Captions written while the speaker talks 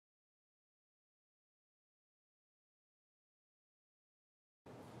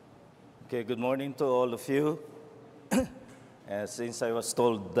Okay, good morning to all of you. Since I was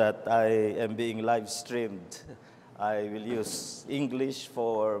told that I am being live streamed, I will use English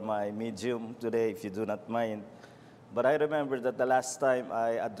for my medium today, if you do not mind. But I remember that the last time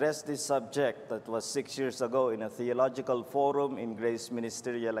I addressed this subject, that was 6 years ago in a theological forum in Grace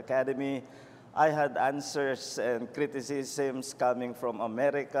Ministerial Academy, I had answers and criticisms coming from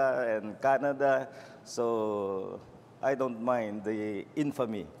America and Canada, so I don't mind the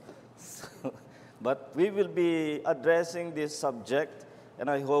infamy. But we will be addressing this subject,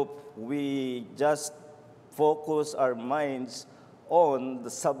 and I hope we just focus our minds on the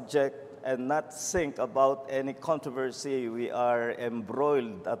subject and not think about any controversy we are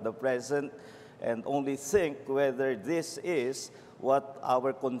embroiled at the present, and only think whether this is what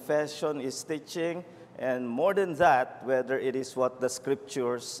our confession is teaching, and more than that, whether it is what the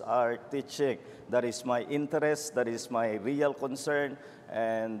scriptures are teaching. That is my interest, that is my real concern,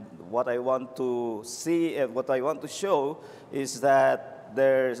 and what I want to see and what I want to show is that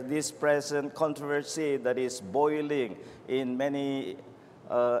there's this present controversy that is boiling in many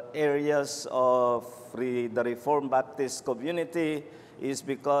areas of the Reformed Baptist community is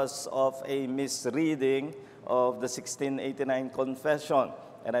because of a misreading of the 1689 Confession.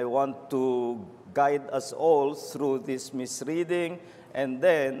 And I want to guide us all through this misreading, and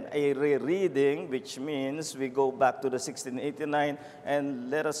then a rereading, which means we go back to the 1689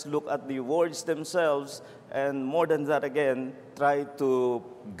 and let us look at the words themselves, and more than that again, try to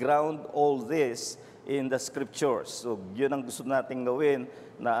ground all this in the scriptures. So yun ang gusto nating gawin,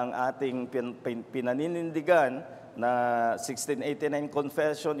 na ang ating pinaninindigan na 1689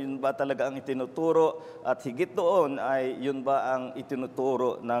 Confession, yun ba talaga ang itinuturo, at higit doon ay yun ba ang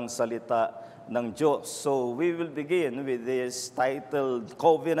itinuturo ng salita ng Diyos. So we will begin with this titled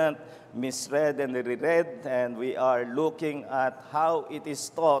Covenant, MISREAD and REREAD, and we are looking at how it is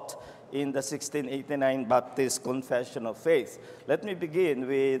taught in the 1689 Baptist Confession of Faith. Let me begin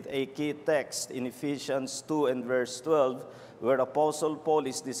with a key text in Ephesians 2 and verse 12, where Apostle Paul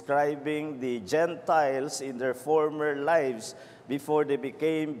is describing the Gentiles in their former lives before they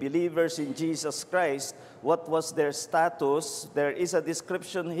became believers in Jesus Christ. What was their status? There is a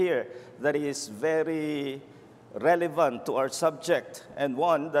description here that is very relevant to our subject, and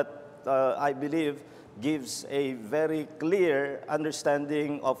one that I believe gives a very clear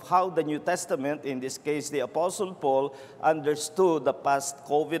understanding of how the New Testament, in this case the Apostle Paul, understood the past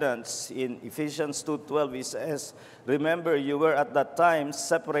covenants. In Ephesians 2:12 he says, "Remember, you were at that time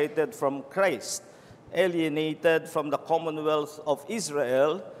separated from Christ, alienated from the commonwealth of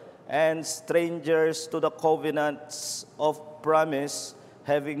Israel, and strangers to the covenants of promise,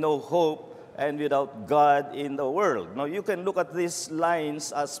 having no hope and without God in the world." Now, you can look at these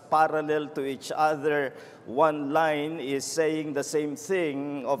lines as parallel to each other. One line is saying the same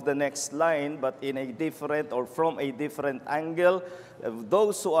thing of the next line, but in a different or from a different angle.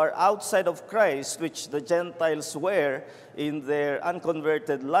 Those who are outside of Christ, which the Gentiles were in their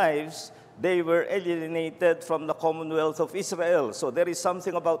unconverted lives, they were alienated from the commonwealth of Israel. So there is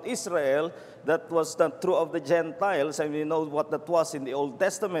something about Israel that was not true of the Gentiles, and we know what that was in the Old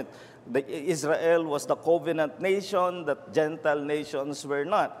Testament. Israel was the covenant nation that Gentile nations were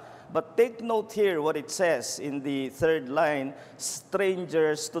not. But take note here what it says in the third line,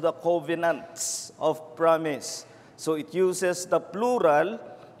 strangers to the covenants of promise. So it uses the plural,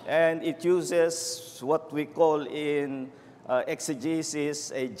 and it uses what we call in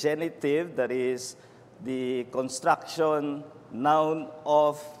exegesis a genitive, that is the construction noun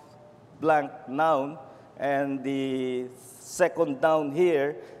of blank noun, and the second noun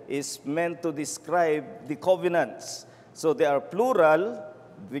here is meant to describe the covenants. So they are plural,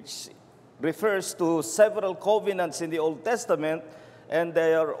 which refers to several covenants in the Old Testament, and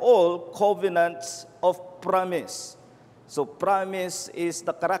they are all covenants of promise. So promise is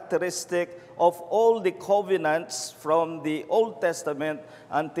the characteristic of all the covenants from the Old Testament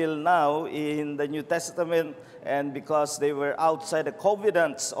until now in the New Testament. And because they were outside the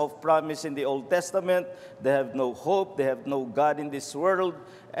covenants of promise in the Old Testament, they have no hope, they have no God in this world.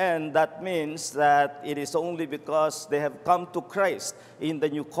 And that means that it is only because they have come to Christ in the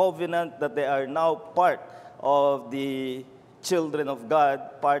new covenant that they are now part of the children of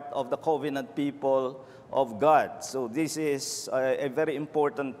God, part of the covenant people of God. So this is a very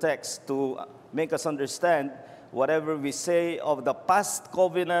important text to make us understand whatever we say of the past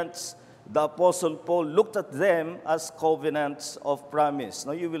covenants. The Apostle Paul looked at them as covenants of promise.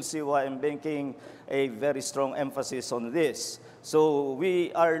 Now you will see why I'm making a very strong emphasis on this. So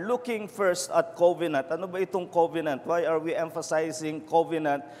we are looking first at covenant. Ano ba itong covenant? Why are we emphasizing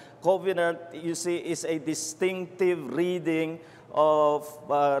covenant? Covenant, you see, is a distinctive reading of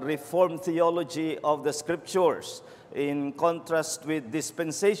Reformed theology of the Scriptures. In contrast with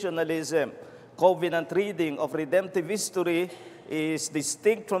dispensationalism, covenant reading of redemptive history is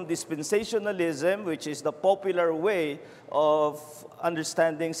distinct from dispensationalism, which is the popular way of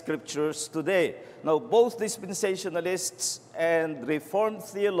understanding Scriptures today. Now, both dispensationalists and Reformed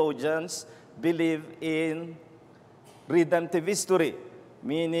theologians believe in redemptive history,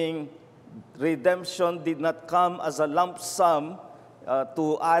 meaning redemption did not come as a lump sum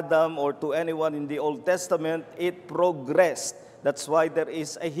to Adam or to anyone in the Old Testament. It progressed. That's why there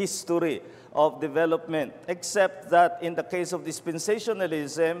is a history of development, except that in the case of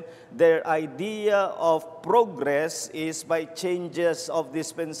dispensationalism, their idea of progress is by changes of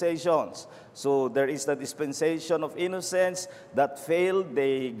dispensations. So there is the dispensation of innocence that failed.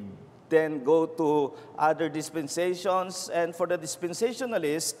 They then go to other dispensations. And for the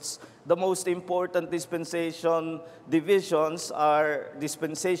dispensationalists, the most important dispensation divisions are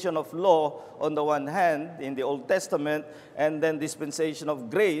dispensation of law on the one hand in the Old Testament, and then dispensation of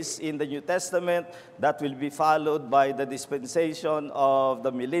grace in the New Testament. That will be followed by the dispensation of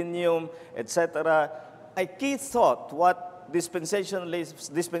the millennium, etc. A key thought, what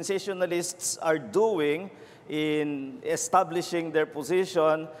dispensationalists are doing in establishing their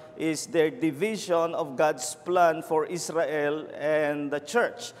position is their division of God's plan for Israel and the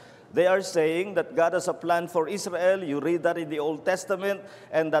church. They are saying that God has a plan for Israel. You read that in the Old Testament,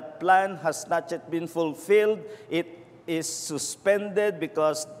 and that plan has not yet been fulfilled. It is suspended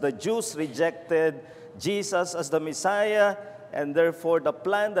because the Jews rejected Jesus as the Messiah, and therefore the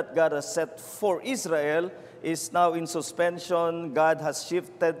plan that God has set for Israel is now in suspension. God has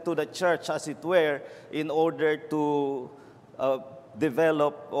shifted to the church, as it were, in order to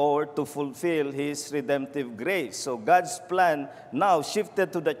develop or to fulfill His redemptive grace. So God's plan now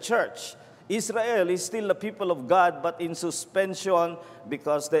shifted to the church. Israel is still the people of God, but in suspension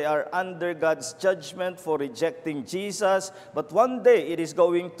because they are under God's judgment for rejecting Jesus. But one day it is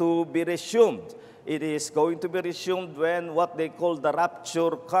going to be resumed. It is going to be resumed when what they call the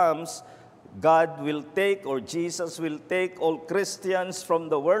rapture comes. God will take, or Jesus will take, all Christians from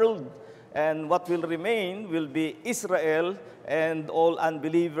the world, and what will remain will be Israel and all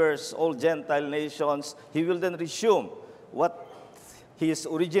unbelievers, all Gentile nations. He will then resume what His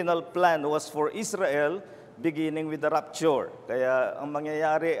original plan was for Israel, beginning with the rapture. Kaya ang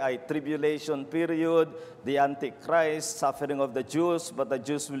mangyayari ay tribulation period, the Antichrist, suffering of the Jews, but the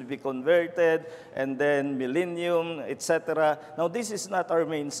Jews will be converted, and then millennium, etc. Now, this is not our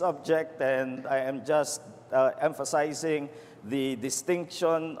main subject, and I am just emphasizing the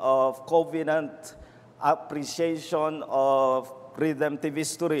distinction of covenant appreciation of redemptive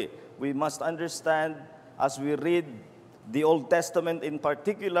history. We must understand, as we read the Old Testament in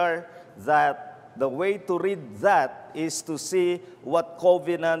particular, that the way to read that is to see what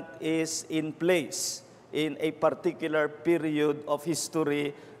covenant is in place in a particular period of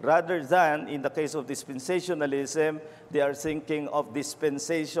history, rather than, in the case of dispensationalism, they are thinking of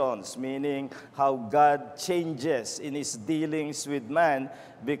dispensations, meaning how God changes in His dealings with man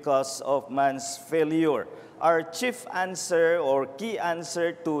because of man's failure. Our chief answer or key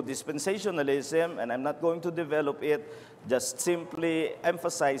answer to dispensationalism, and I'm not going to develop it, just simply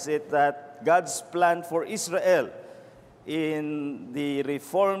emphasize it, that God's plan for Israel in the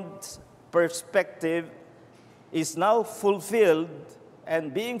Reformed perspective is now fulfilled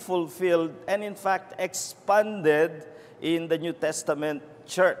and being fulfilled, and in fact expanded in the New Testament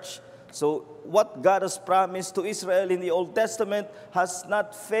church. So what God has promised to Israel in the Old Testament has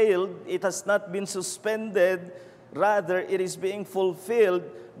not failed, it has not been suspended, rather it is being fulfilled,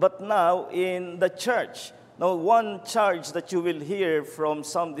 but now in the church. Now, one charge that you will hear from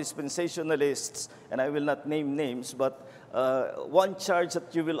some dispensationalists, and I will not name names, but one charge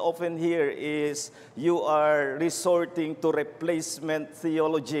that you will often hear is you are resorting to replacement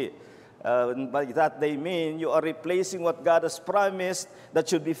theology. By that they mean you are replacing what God has promised that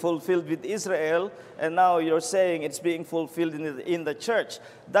should be fulfilled with Israel, and now you're saying it's being fulfilled in the church.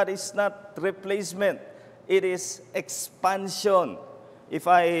 That is not replacement. It is expansion. If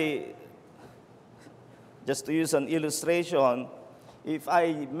just to use an illustration, if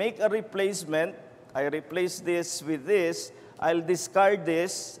I make a replacement, I replace this with this, I'll discard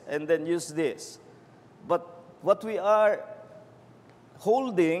this and then use this. But what we are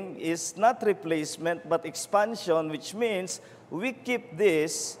holding is not replacement, but expansion, which means we keep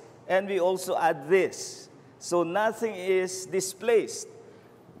this and we also add this. So nothing is displaced.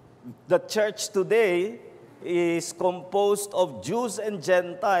 The church today is composed of Jews and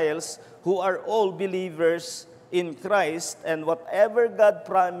Gentiles who are all believers in Christ, and whatever God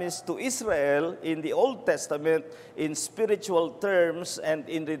promised to Israel in the Old Testament in spiritual terms and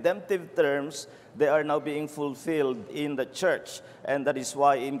in redemptive terms, they are now being fulfilled in the church. And that is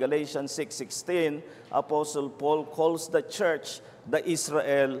why in Galatians 6:16, Apostle Paul calls the church the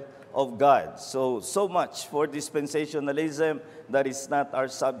Israel of God. So much for dispensationalism. That is not our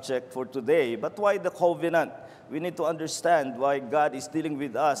subject for today. But why the covenant? We need to understand why God is dealing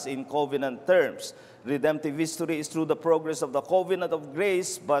with us in covenant terms. Redemptive history is through the progress of the covenant of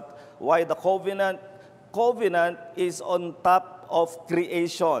grace, but why the covenant? Covenant is on top of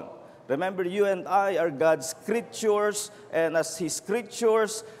creation. Remember, you and I are God's creatures, and as His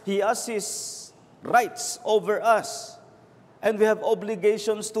creatures, He has His rights over us. And we have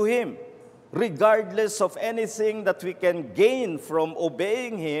obligations to Him, regardless of anything that we can gain from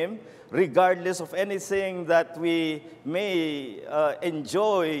obeying Him, regardless of anything that we may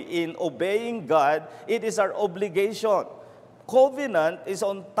enjoy in obeying God. It is our obligation. Covenant is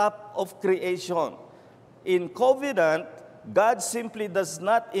on top of creation. In covenant, God simply does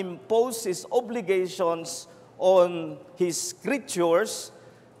not impose His obligations on His creatures.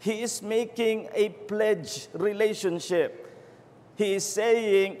 He is making a pledge relationship. He is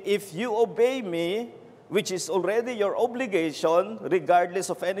saying, if you obey me, which is already your obligation, regardless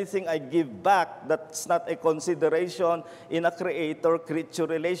of anything I give back, that's not a consideration in a creator-creature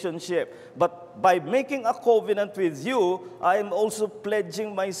relationship. But by making a covenant with you, I am also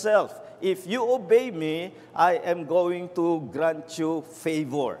pledging myself. If you obey me, I am going to grant you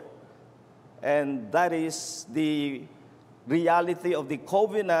favor. And that is the reality of the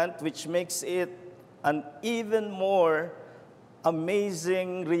covenant, which makes it an even more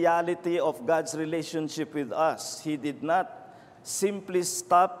amazing reality of God's relationship with us. He did not simply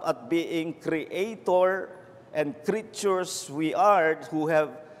stop at being creator and creatures we are who have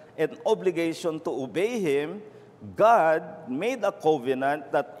an obligation to obey Him. God made a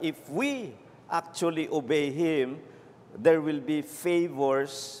covenant that if we actually obey Him, there will be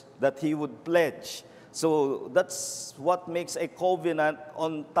favors that He would pledge. So that's what makes a covenant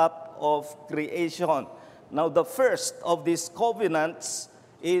on top of creation. Now, the first of these covenants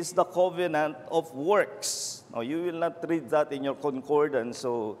is the covenant of works. Now, you will not read that in your concordance,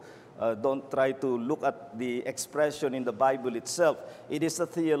 so don't try to look at the expression in the Bible itself. It is a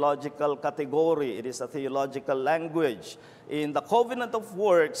theological category. It is a theological language. In the covenant of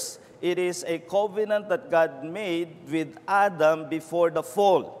works, it is a covenant that God made with Adam before the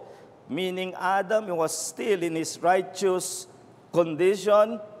fall. Meaning Adam was still in his righteous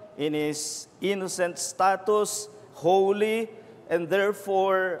condition, in his innocent status, holy, and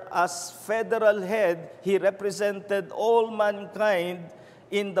therefore, as federal head, he represented all mankind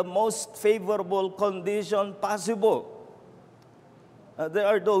in the most favorable condition possible. There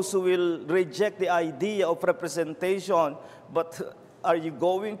are those who will reject the idea of representation, but are you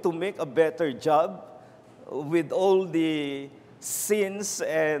going to make a better job with all the sins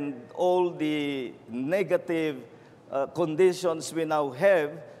and all the negative conditions we now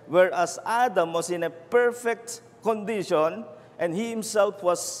have? Whereas Adam was in a perfect condition, and he himself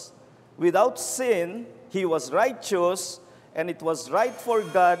was without sin, he was righteous, and it was right for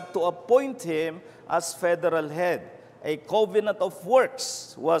God to appoint him as federal head. A covenant of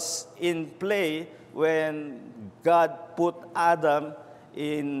works was in play when God put Adam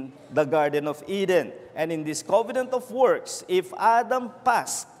in the Garden of Eden. And in this covenant of works, if Adam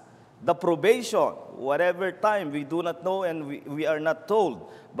passed the probation, whatever time, we do not know and we are not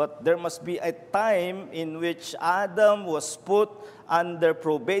told. But there must be a time in which Adam was put under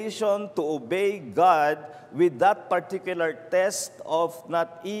probation to obey God with that particular test of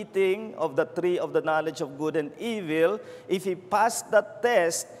not eating of the tree of the knowledge of good and evil. If he passed that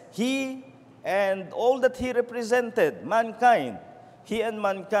test, he and all that he represented, mankind, he and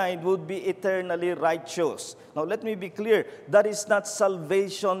mankind would be eternally righteous. Now let me be clear, that is not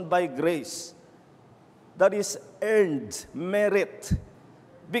salvation by grace. That is earned merit,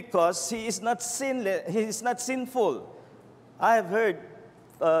 because he is not sinless, he is not sinful. I have heard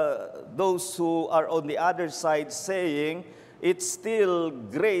those who are on the other side saying it's still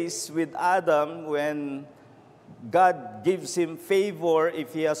grace with Adam when God gives him favor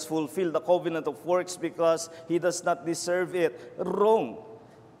if he has fulfilled the covenant of works because he does not deserve it. Wrong.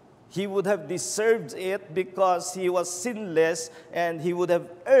 He would have deserved it because he was sinless and he would have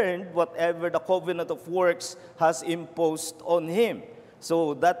earned whatever the covenant of works has imposed on him.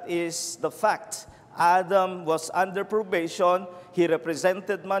 So that is the fact. Adam was under probation. He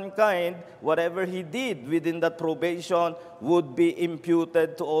represented mankind. Whatever he did within that probation would be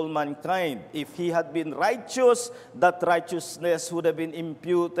imputed to all mankind. If he had been righteous, that righteousness would have been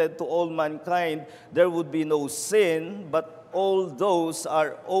imputed to all mankind. There would be no sin, but all those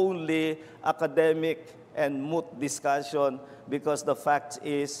are only academic and moot discussion, because the fact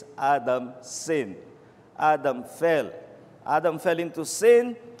is Adam sinned. Adam fell. Adam fell into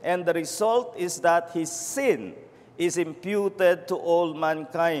sin, and the result is that his sin is imputed to all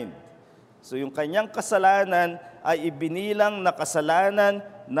mankind. So yung kanyang kasalanan ay ibinilang na kasalanan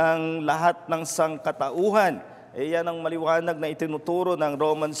ng lahat ng sangkatauhan. Yan ang maliwanag na itinuturo ng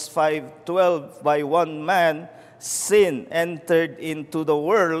Romans 5:12, by one man sin entered into the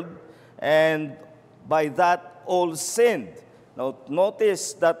world, and by that all sinned. Now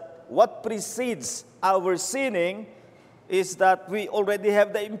notice that what precedes our sinning is that we already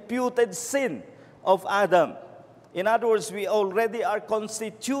have the imputed sin of Adam. In other words, we already are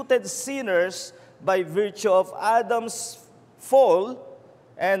constituted sinners by virtue of Adam's fall,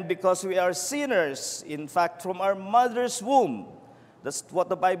 and because we are sinners, in fact, from our mother's womb. That's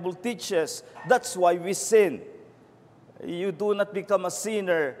what the Bible teaches. That's why we sin. You do not become a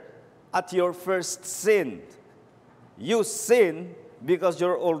sinner at your first sin. You sin because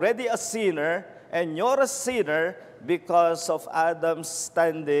you're already a sinner, and you're a sinner because of Adam's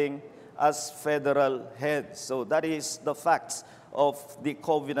standing as federal head. So that is the facts of the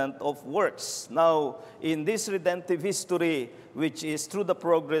covenant of works. Now, in this redemptive history, which is through the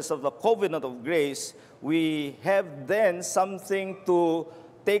progress of the covenant of grace, we have then something to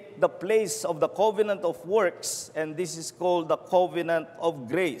take the place of the covenant of works, and this is called the covenant of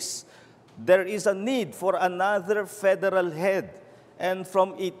grace. There is a need for another federal head, and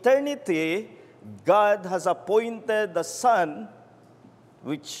from eternity, God has appointed the Son,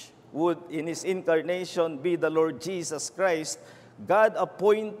 which would in his incarnation be the Lord Jesus Christ. God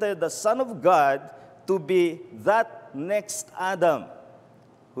appointed the Son of God to be that next Adam,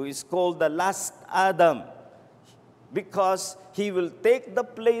 who is called the last Adam, because he will take the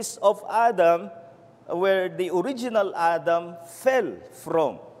place of Adam where the original Adam fell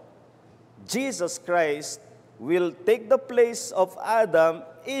from. Jesus Christ will take the place of Adam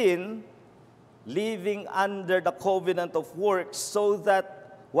in living under the covenant of works, so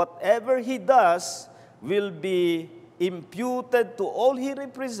that whatever he does will be imputed to all he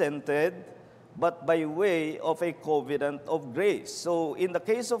represented, but by way of a covenant of grace. So in the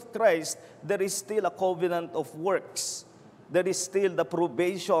case of Christ, there is still a covenant of works. There is still the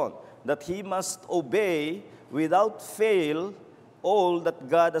probation that he must obey without fail all that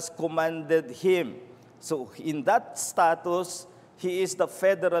God has commanded him. So in that status, he is the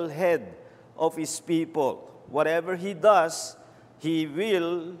federal head of his people. Whatever he does, he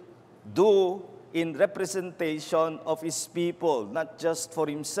will do in representation of his people, not just for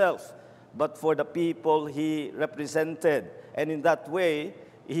himself, but for the people he represented. And in that way,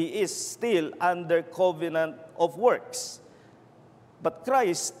 he is still under covenant of works. But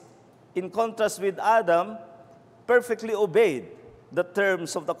Christ, in contrast with Adam, perfectly obeyed the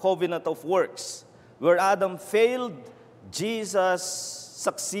terms of the covenant of works. Where Adam failed, Jesus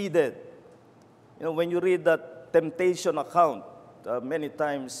succeeded. You know, when you read that temptation account, many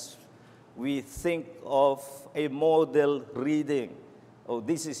times we think of a model reading. Oh,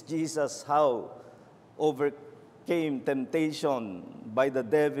 this is Jesus, how overcame temptation by the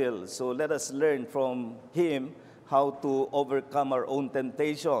devil. So let us learn from him how to overcome our own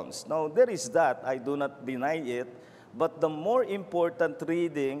temptations. Now, there is that, I do not deny it, but the more important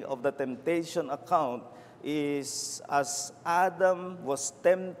reading of the temptation account is, as Adam was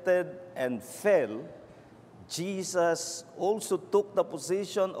tempted and fell, Jesus also took the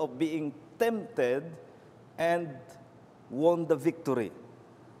position of being tempted and won the victory.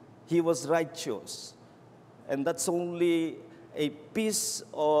 He was righteous. And that's only a piece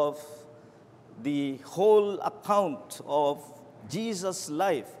of the whole account of Jesus'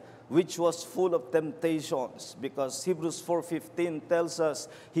 life, which was full of temptations, because Hebrews 4:15 tells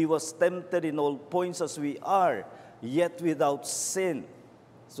us he was tempted in all points as we are, yet without sin.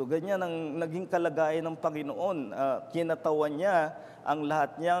 So ganyan ang naging kalagayan ng Panginoon. Kinatawan niya ang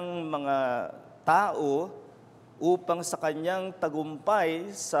lahat niyang mga tao upang sa kanyang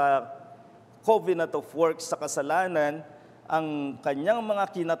tagumpay sa covenant of works sa kasalanan, ang kanyang mga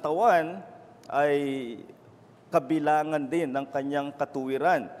kinatawan ay kabilangan din ng kanyang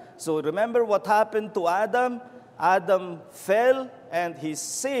katuwiran. So remember what happened to Adam? Adam fell and his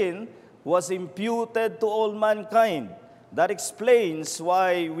sin was imputed to all mankind. That explains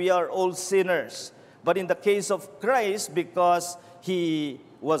why we are all sinners. But in the case of Christ, because he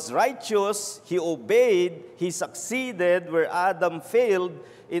was righteous, he obeyed, he succeeded where Adam failed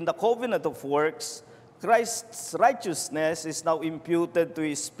in the covenant of works, Christ's righteousness is now imputed to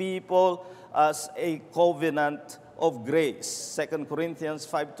his people as a covenant of grace. 2 Corinthians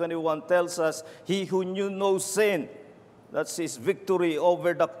 5:21 tells us, he who knew no sin, that's his victory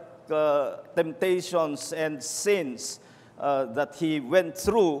over the temptations and sins that he went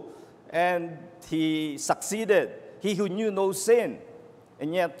through, and he succeeded. He who knew no sin.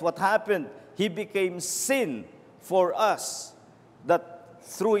 And yet what happened? He became sin for us, that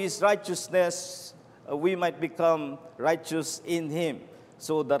through his righteousness we might become righteous in him.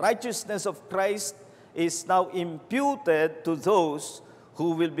 So the righteousness of Christ is now imputed to those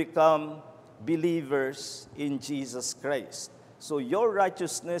who will become believers in Jesus Christ. So your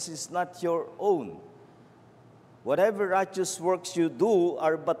righteousness is not your own. Whatever righteous works you do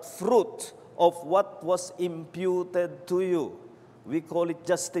are but fruit of what was imputed to you. We call it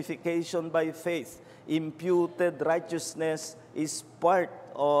justification by faith. Imputed righteousness is part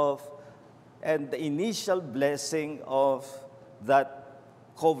of and the initial blessing of that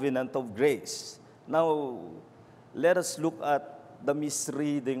covenant of grace. Now, let us look at the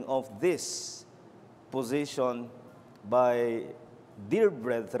misreading of this position by dear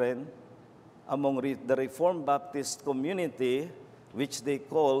brethren among the Reformed Baptist community, which they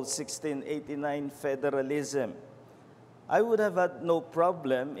call 1689 federalism. I would have had no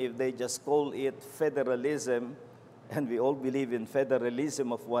problem if they just call it federalism, and we all believe in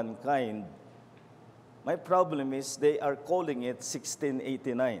federalism of one kind. My problem is they are calling it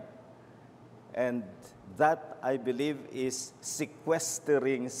 1689. And that, I believe, is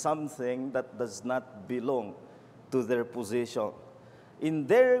sequestering something that does not belong to their position. In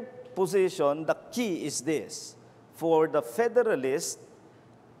their position, the key is this. For the Federalist,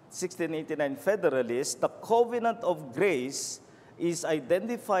 1689 Federalist, the covenant of grace is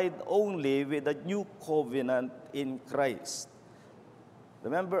identified only with the new covenant in Christ.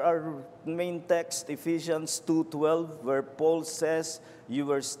 Remember our main text, Ephesians 2:12, where Paul says, you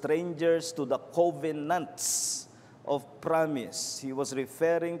were strangers to the covenants of promise. He was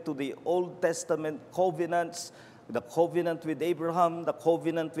referring to the Old Testament covenants, the covenant with Abraham, the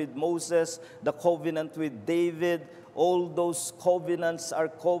covenant with Moses, the covenant with David. All those covenants are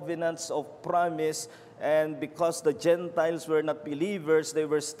covenants of promise, and because the Gentiles were not believers, they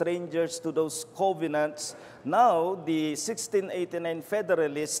were strangers to those covenants. Now, the 1689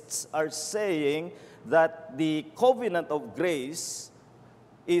 Federalists are saying that the covenant of grace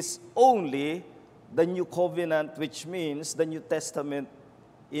is only the new covenant, which means the New Testament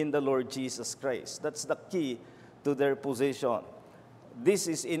in the Lord Jesus Christ. That's the key to their position. This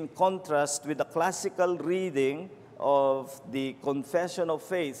is in contrast with the classical reading of the Confession of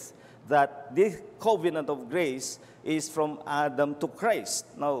Faith, that this covenant of grace is from Adam to Christ.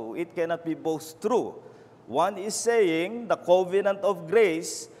 Now, it cannot be both true. One is saying the covenant of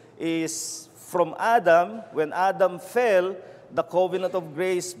grace is from Adam. When Adam fell, the covenant of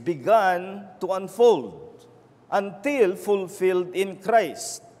grace began to unfold until fulfilled in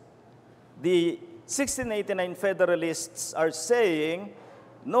Christ. The 1689 Federalists are saying,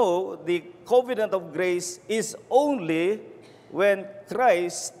 no, the covenant of grace is only when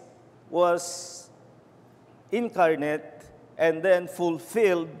Christ was incarnate and then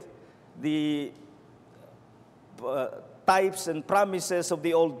fulfilled the types and promises of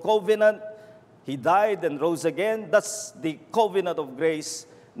the old covenant. He died and rose again. That's the covenant of grace,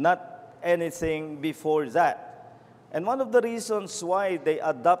 not anything before that. And one of the reasons why they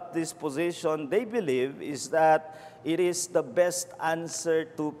adopt this position, they believe, is that it is the best answer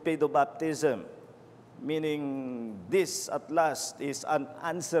to pedobaptism, meaning this at last is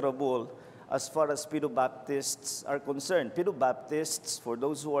unanswerable as far as pedobaptists are concerned. Pedobaptists, for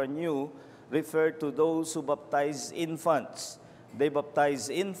those who are new, refer to those who baptize infants. They baptize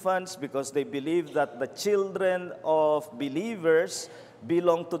infants because they believe that the children of believers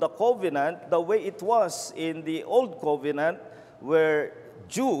belong to the covenant the way it was in the old covenant, where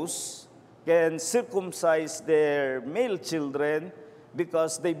Jews can circumcise their male children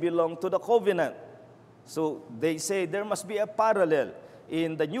because they belong to the covenant. So they say there must be a parallel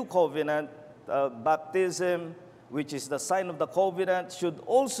in the new covenant. Baptism, which is the sign of the covenant, should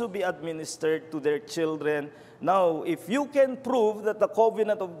also be administered to their children. Now, if you can prove that the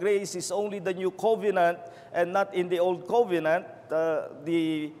covenant of grace is only the new covenant and not in the old covenant,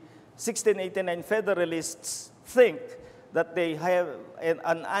 the 1689 Federalists think that they have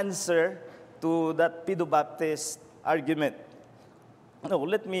an answer to that pedobaptist argument. Now,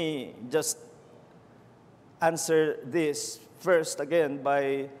 let me just answer this first again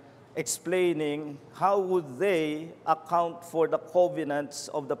by explaining how would they account for the covenants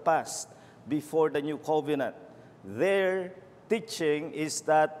of the past before the new covenant. Their teaching is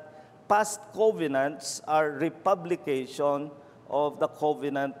that past covenants are republication of the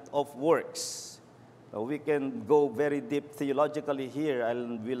covenant of works. Now, we can go very deep theologically here. I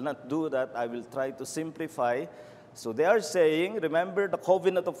will not do that. I will try to simplify. So they are saying, remember the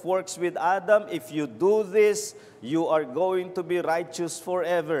covenant of works with Adam. If you do this, you are going to be righteous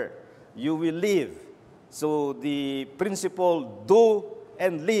forever. You will live. So the principle, do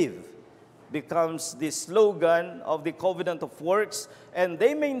and live, becomes the slogan of the covenant of works. And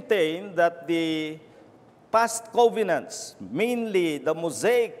they maintain that the past covenants, mainly the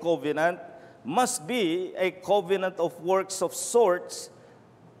Mosaic covenant, must be a covenant of works of sorts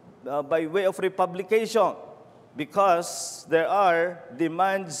by way of republication, because there are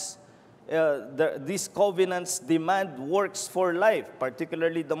demands, these covenants demand works for life,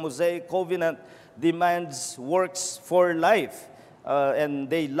 particularly the Mosaic covenant demands works for life. And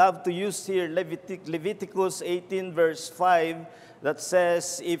they love to use here Leviticus 18 verse 5 that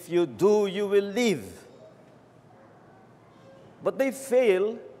says, if you do, you will live. But they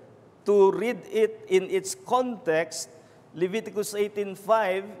fail to read it in its context. Leviticus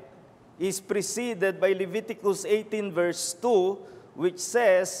 18:5 is preceded by Leviticus 18 verse 2, which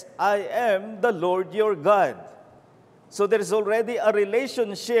says, I am the Lord your God. So there is already a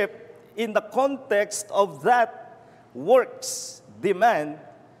relationship in the context of that works demand,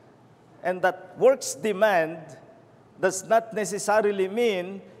 and that works demand does not necessarily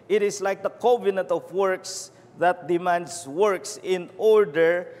mean it is like the covenant of works that demands works in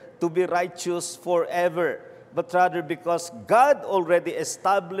order to be righteous forever, but rather because God already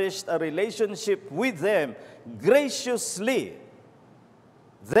established a relationship with them graciously,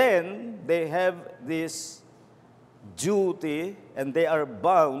 then they have this duty and they are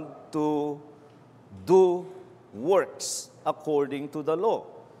bound to do works according to the law.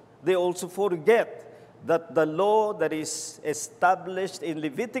 They also forget that the law that is established in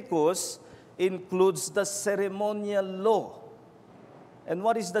Leviticus includes the ceremonial law. And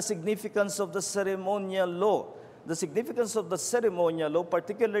what is the significance of the ceremonial law? The significance of the ceremonial law,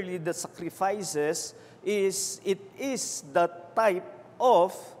 particularly the sacrifices, is it is the type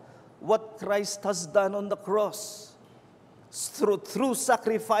of what Christ has done on the cross. Through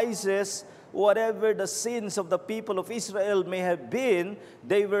sacrifices, whatever the sins of the people of Israel may have been,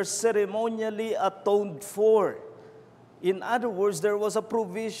 they were ceremonially atoned for. In other words, there was a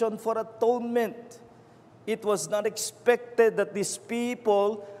provision for atonement. It was not expected that these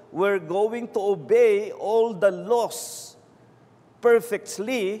people were going to obey all the laws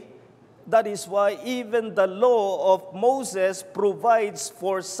perfectly. That is why even the law of Moses provides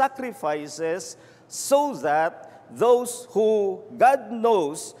for sacrifices so that those who God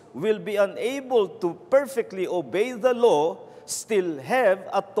knows will be unable to perfectly obey the law still have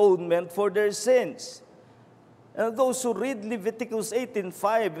atonement for their sins. And those who read Leviticus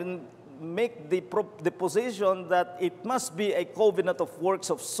 18:5 and make the position that it must be a covenant of works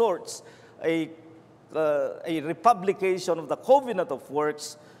of sorts, a republication of the covenant of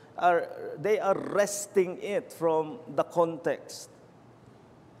works, they are wresting it from the context.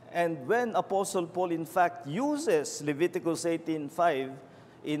 And when Apostle Paul, in fact, uses Leviticus 18:5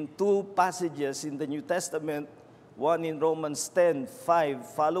 in two passages in the New Testament, one in Romans 10:5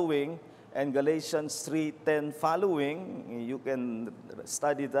 following, and Galatians 3:10 following, you can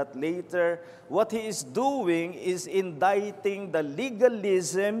study that later. What he is doing is indicting the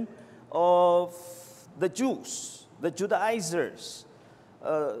legalism of the Jews, the Judaizers.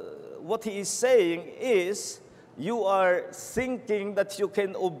 What he is saying is, you are thinking that you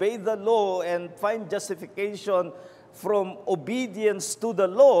can obey the law and find justification from obedience to the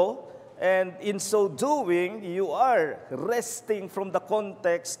law, and in so doing, you are wresting from the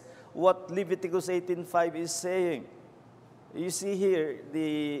context what Leviticus 18:5 is saying. You see here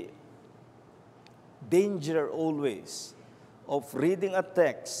the danger always of reading a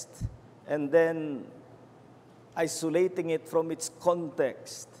text and then isolating it from its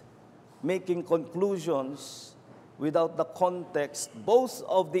context, making conclusions without the context, both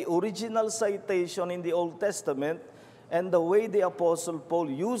of the original citation in the Old Testament and the way the Apostle Paul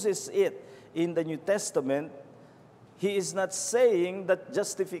uses it in the New Testament. He is not saying that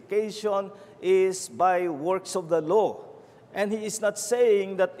justification is by works of the law. And he is not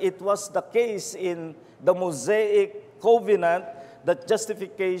saying that it was the case in the Mosaic covenant that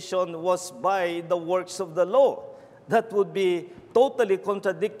justification was by the works of the law. That would be totally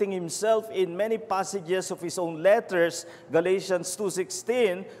contradicting himself in many passages of his own letters. Galatians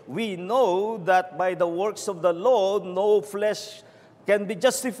 2:16, we know that by the works of the law, no flesh can be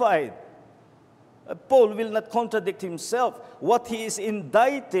justified. Paul will not contradict himself. What he is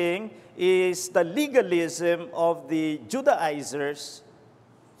indicting is the legalism of the Judaizers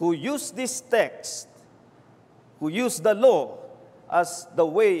who use this text, who use the law as the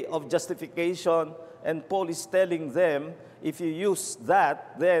way of justification, and Paul is telling them, if you use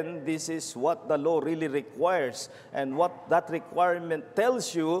that, then this is what the law really requires. And what that requirement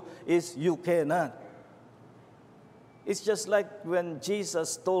tells you is you cannot. It's just like when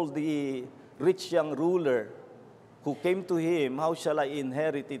Jesus told the rich young ruler who came to him, how shall I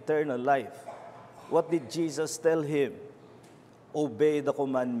inherit eternal life? What did Jesus tell him? Obey the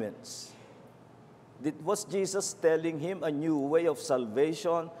commandments. Was Jesus telling him a new way of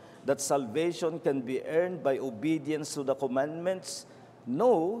salvation, that salvation can be earned by obedience to the commandments?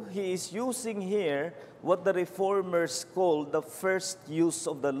 No, he is using here what the reformers call the first use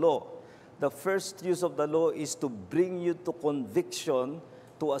of the law. The first use of the law is to bring you to conviction,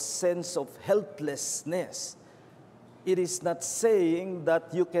 to a sense of helplessness. It is not saying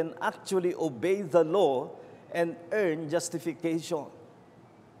that you can actually obey the law and earn justification.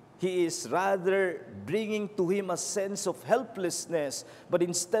 He is rather bringing to him a sense of helplessness. But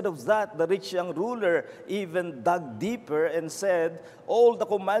instead of that, the rich young ruler even dug deeper and said, all the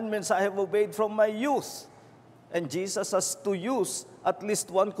commandments I have obeyed from my youth. And Jesus has to use at least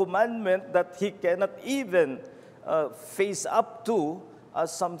one commandment that he cannot even face up to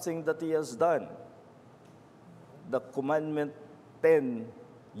as something that he has done. The commandment 10,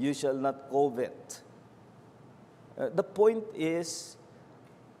 you shall not covet. The point is,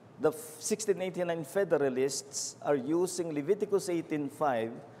 the 1689 Federalists are using Leviticus 18:5,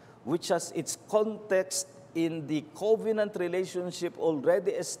 which has its context in the covenant relationship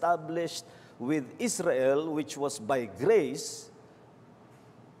already established with Israel, which was by grace,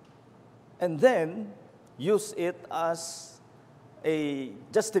 and then use it as a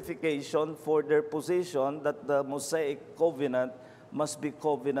justification for their position that the Mosaic covenant must be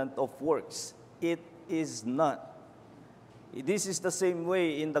covenant of works. It is not. This is the same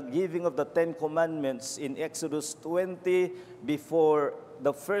way in the giving of the 10 Commandments in Exodus 20. Before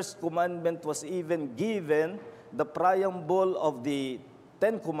the first commandment was even given, the preamble of the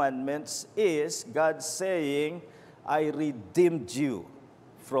 10 Commandments is God saying, I redeemed you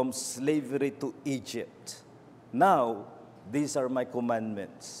from slavery to Egypt. Now, these are my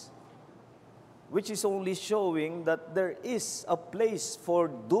commandments. Which is only showing that there is a place for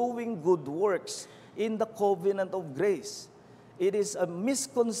doing good works in the covenant of grace. It is a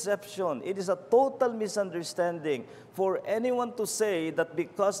misconception. It is a total misunderstanding for anyone to say that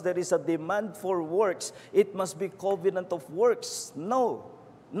because there is a demand for works, it must be covenant of works. No,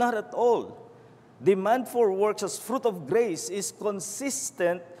 not at all. Demand for works as fruit of grace is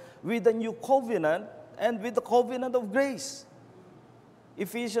consistent with the new covenant and with the covenant of grace.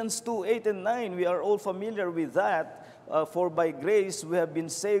 Ephesians 2:8 and 9, we are all familiar with that. For by grace we have been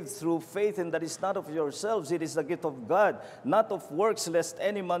saved through faith, and that is not of yourselves, it is the gift of God, not of works, lest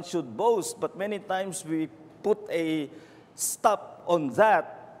any man should boast. But many times we put a stop on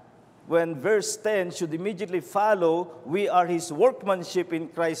that when verse 10 should immediately follow, we are His workmanship in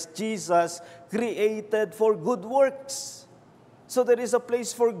Christ Jesus, created for good works. So there is a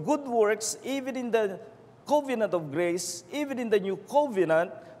place for good works even in the covenant of grace, even in the new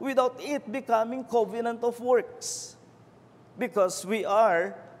covenant, without it becoming covenant of works. Because we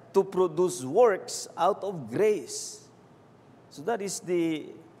are to produce works out of grace. So that is the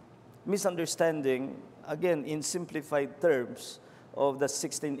misunderstanding, again, in simplified terms, of the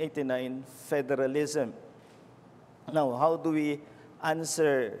 1689 federalism. Now, how do we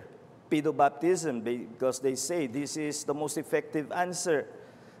answer pedobaptism? Because they say this is the most effective answer.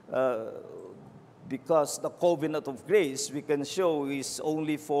 Because the covenant of grace, we can show, is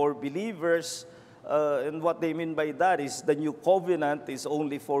only for believers. And what they mean by that is the new covenant is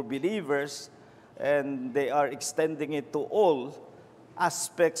only for believers, and they are extending it to all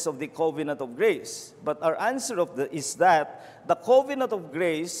aspects of the covenant of grace. But our answer is that the covenant of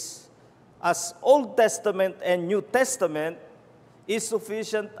grace, as Old Testament and New Testament, is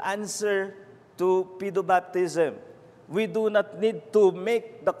sufficient answer to pedobaptism. We do not need to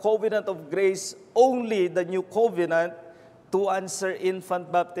make the covenant of grace only the new covenant to answer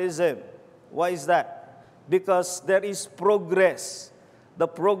infant baptism. Why is that? Because there is progress. The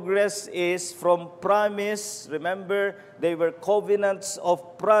progress is from promise. Remember, they were covenants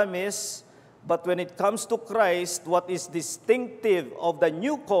of promise. But when it comes to Christ, what is distinctive of the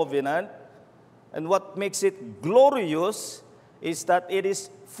new covenant and what makes it glorious is that it is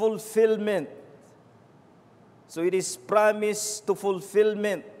fulfillment. So it is promise to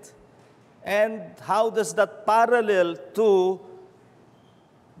fulfillment. And how does that parallel to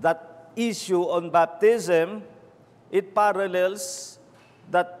that issue on baptism, it parallels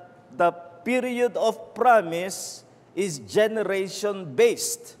that the period of promise is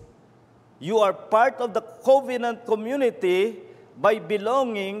generation-based. You are part of the covenant community by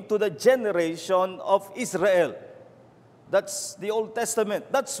belonging to the generation of Israel. That's the Old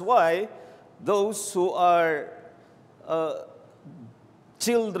Testament. That's why those who are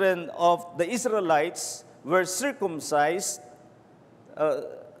children of the Israelites were circumcised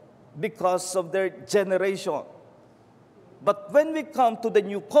because of their generation. But when we come to the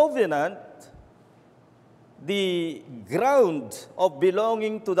new covenant, the ground of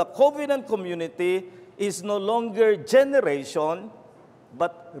belonging to the covenant community is no longer generation,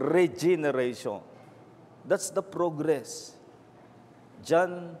 but regeneration. That's the progress.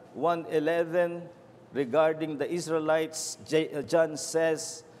 John 1:11, regarding the Israelites, John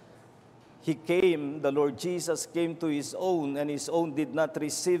says, the Lord Jesus came to his own, and his own did not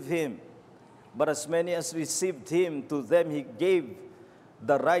receive him. But as many as received him, to them he gave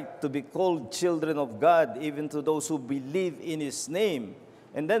the right to be called children of God, even to those who believe in his name.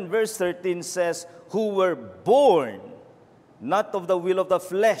 And then verse 13 says, who were born not of the will of the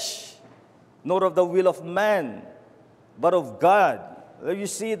flesh, nor of the will of man, but of God. You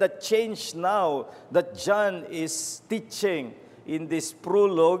see the change now that John is teaching in this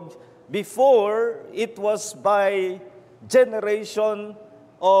prologue. Before, it was by generation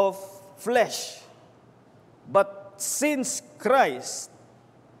of flesh. But since Christ,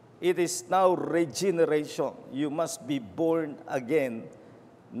 it is now regeneration. You must be born again,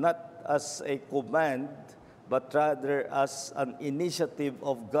 not as a command, but rather as an initiative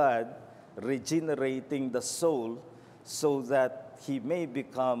of God, regenerating the soul so that he may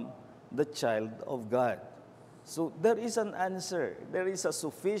become the child of God. So there is an answer. There is a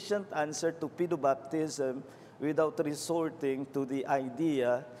sufficient answer to pedobaptism without resorting to the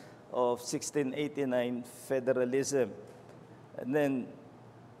idea of 1689 federalism. And then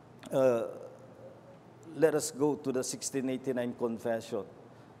let us go to the 1689 confession.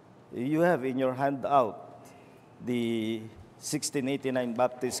 You have in your handout the 1689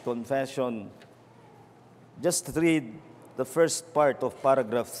 Baptist Confession. Just read the first part of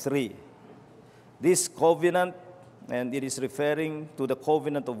paragraph 3. This covenant, and it is referring to the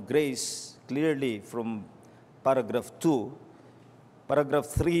covenant of grace clearly from paragraph 2. Paragraph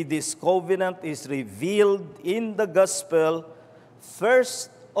 3, this covenant is revealed in the gospel first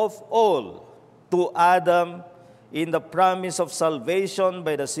of all to Adam in the promise of salvation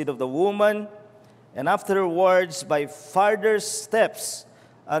by the seed of the woman, and afterwards by further steps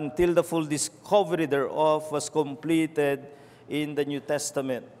until the full discovery thereof was completed in the New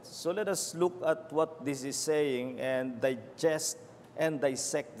Testament. So let us look at what this is saying and digest and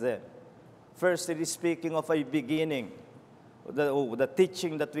dissect them. First, it is speaking of a beginning. The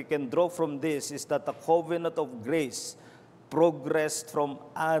teaching that we can draw from this is that the covenant of grace progressed from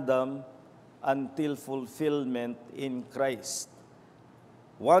Adam until fulfillment in Christ.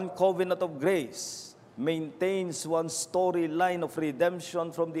 One covenant of grace maintains one storyline of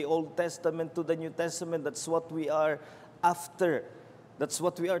redemption from the Old Testament to the New Testament. That's what we are after. That's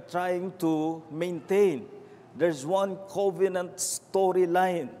what we are trying to maintain. There's one covenant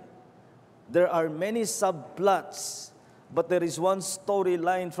storyline. There are many subplots, but there is one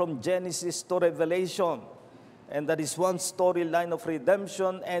storyline from Genesis to Revelation. And that is one storyline of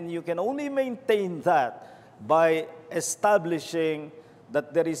redemption, and you can only maintain that by establishing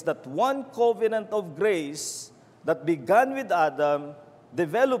that there is that one covenant of grace that began with Adam,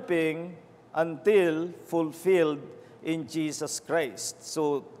 developing until fulfilled in Jesus Christ.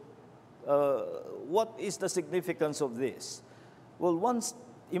 So, what is the significance of this? Well, one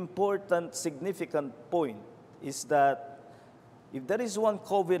important, significant point is that if there is one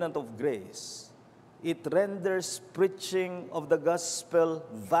covenant of grace, it renders preaching of the gospel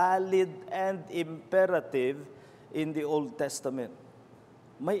valid and imperative in the Old Testament.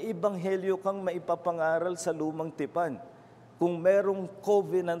 May ebanghelyo kang maipapangaral sa lumang tipan kung merong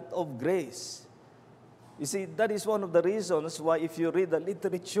covenant of grace. You see, that is one of the reasons why if you read the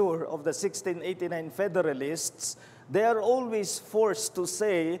literature of the 1689 Federalists, they are always forced to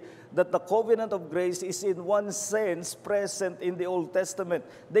say that the covenant of grace is in one sense present in the Old Testament.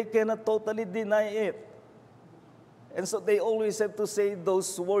 They cannot totally deny it. And so they always have to say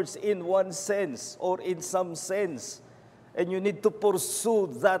those words in one sense or in some sense. And you need to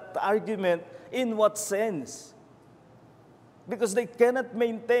pursue that argument in what sense? Because they cannot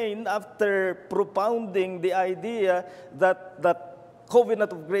maintain, after propounding the idea that the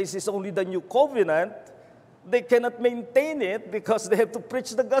covenant of grace is only the new covenant, they cannot maintain it because they have to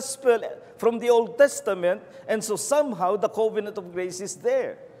preach the gospel from the Old Testament, and so somehow the covenant of grace is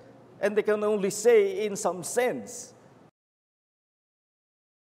there. And they can only say in some sense.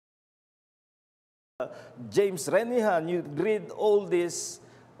 James Renihan, you read all these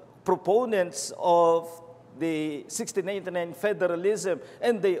proponents of the 1689 federalism,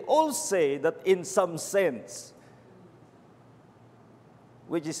 and they all say that in some sense,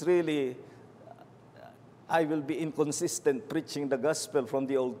 which is really, I will be inconsistent preaching the gospel from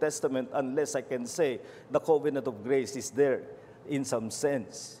the Old Testament unless I can say the covenant of grace is there in some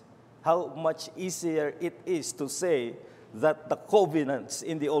sense. How much easier it is to say that the covenants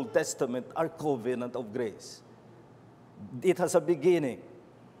in the Old Testament are covenant of grace. It has a beginning,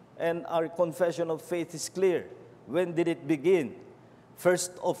 and our confession of faith is clear. When did it begin?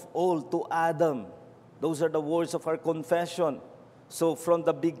 First of all, to Adam. Those are the words of our confession. So from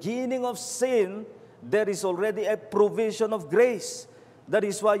the beginning of sin, there is already a provision of grace. That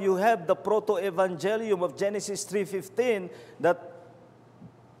is why you have the proto-evangelium of Genesis 3:15 that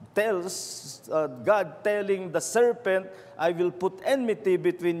tells God telling the serpent, I will put enmity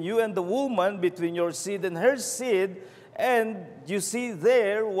between you and the woman, between your seed and her seed. And you see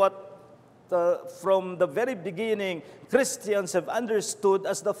there what from the very beginning Christians have understood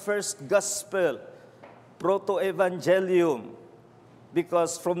as the first gospel, proto-evangelium.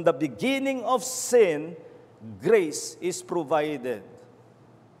 Because from the beginning of sin, grace is provided.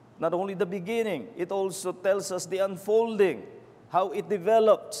 Not only the beginning, it also tells us the unfolding, how it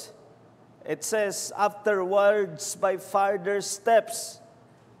developed. It says, afterwards, by further steps.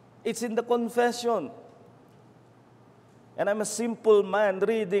 It's in the confession. And I'm a simple man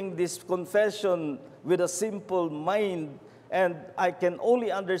reading this confession with a simple mind, and I can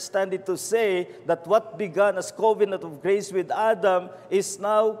only understand it to say that what began as covenant of grace with Adam is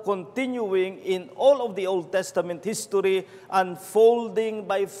now continuing in all of the Old Testament history, unfolding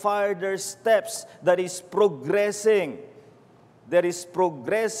by further steps, that is progressing. There is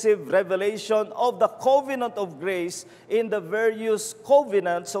progressive revelation of the covenant of grace in the various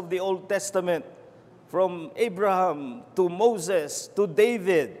covenants of the Old Testament. From Abraham to Moses to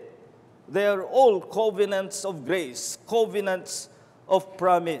David, they are all covenants of grace, covenants of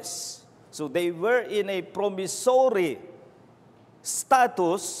promise. So they were in a promissory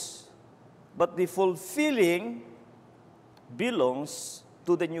status, but the fulfilling belongs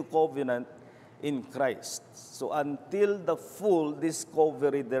to the new covenant in Christ. So until the full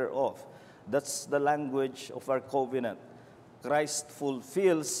discovery thereof, that's the language of our covenant. Christ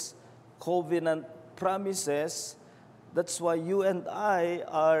fulfills covenant promises. That's why you and I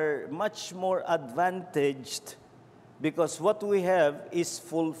are much more advantaged, because what we have is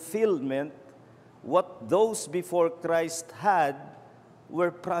fulfillment. What those before Christ had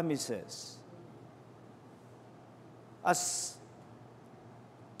were promises. As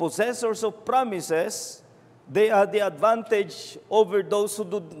possessors of promises, they had the advantage over those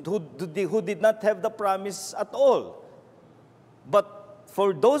who did not have the promise at all. But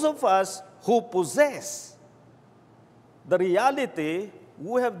for those of us who possess the reality,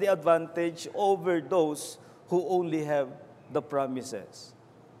 we have the advantage over those who only have the promises.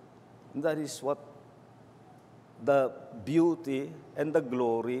 And that is what the beauty and the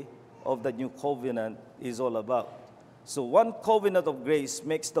glory of the new covenant is all about. So one covenant of grace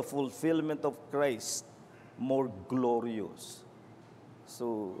makes the fulfillment of Christ more glorious.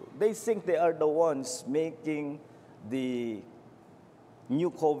 So they think they are the ones making the new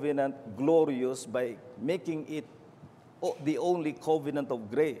covenant glorious by making it the only covenant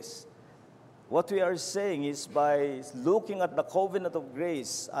of grace. What we are saying is, by looking at the covenant of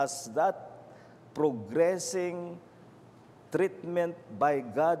grace as that progressing treatment by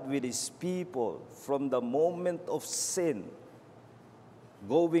God with His people from the moment of sin,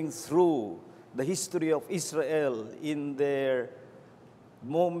 going through the history of Israel in their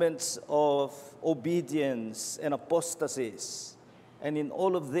moments of obedience and apostasies. And in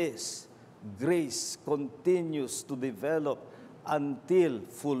all of this, grace continues to develop until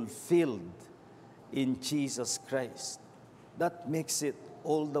fulfilled in Jesus Christ. That makes it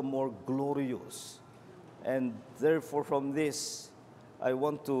all the more glorious. And therefore, from this, I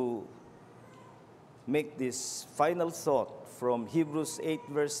want to make this final thought from Hebrews 8,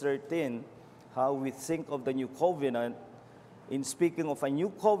 verse 13, how we think of the new covenant. In speaking of a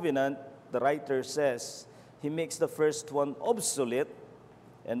new covenant, the writer says, he makes the first one obsolete,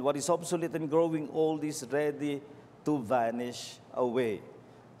 and what is obsolete and growing old is ready to vanish away.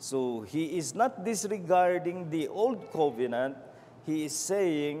 So he is not disregarding the old covenant. He is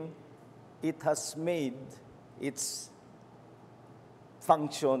saying it has made its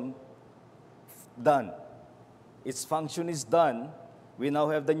function done. Its function is done. We now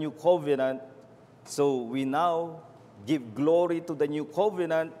have the new covenant. So we now give glory to the new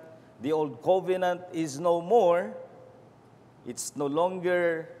covenant The old covenant is no more. It's no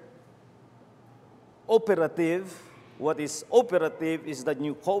longer operative. What is operative is the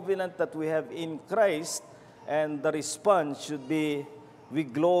new covenant that we have in Christ, and the response should be, we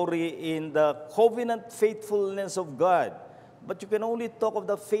glory in the covenant faithfulness of God. But you can only talk of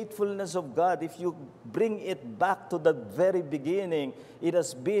the faithfulness of God if you bring it back to the very beginning. It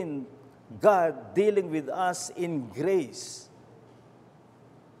has been God dealing with us in grace,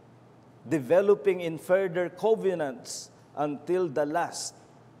 developing in further covenants until the last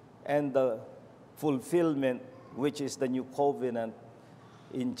and the fulfillment, which is the new covenant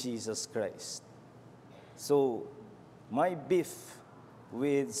in Jesus Christ. So, my beef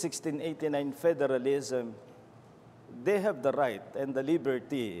with 1689 federalism, they have the right and the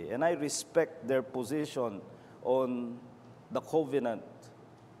liberty, and I respect their position on the covenant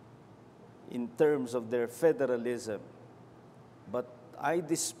in terms of their federalism, but I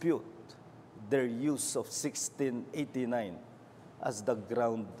dispute their use of 1689 as the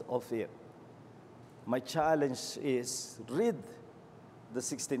ground of it. My challenge is, read the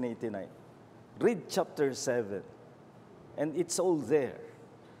 1689. Read chapter 7, and it's all there.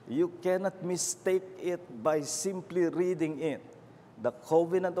 You cannot mistake it by simply reading it. The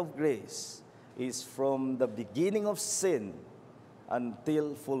covenant of grace is from the beginning of sin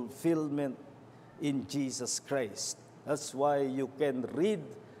until fulfillment in Jesus Christ. That's why you can read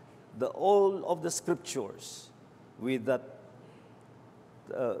all of the scriptures with that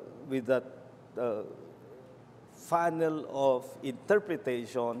funnel of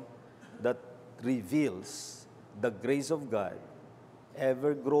interpretation that reveals the grace of God,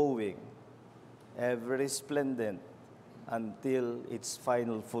 ever growing, ever resplendent, until its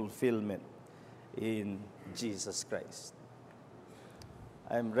final fulfillment in Jesus Christ.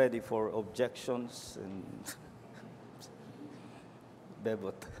 I'm ready for objections and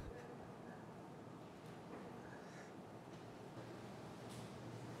bebot.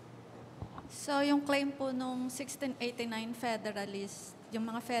 So, yung claim po nung 1689 Federalist, yung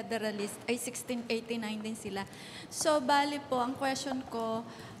mga Federalist ay 1689 din sila. So, bali po, ang question ko,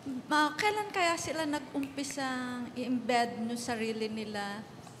 kailan kaya sila nag-umpisang i-embed no sarili nila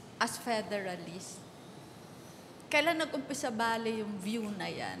as Federalist? Kailan nag-umpisa bali yung view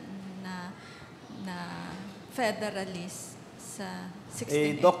na yan na Federalist sa 1689?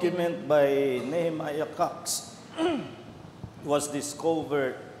 A document by Nehemiah Cox was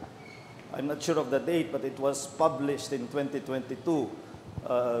discovered, I'm not sure of the date, but it was published in 2022,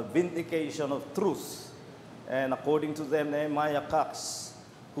 Vindication of Truth. And according to them, Nehemiah Cox,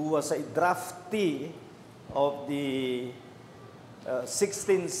 who was a draftee of the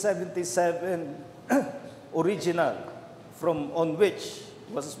 1677 original, on which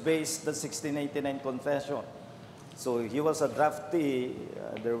was based the 1689 Confession. So he was a draftee,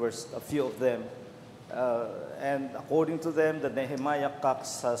 there were a few of them, and according to them, the Nehemiah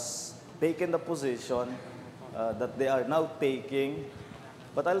Cox has taken the position that they are now taking.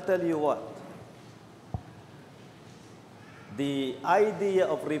 But I'll tell you what, the idea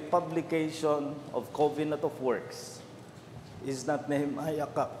of republication of covenant of works is not Nehemiah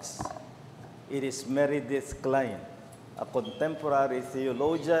Cox. It is Meredith Kline, a contemporary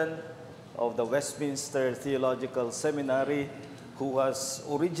theologian of the Westminster Theological Seminary, who has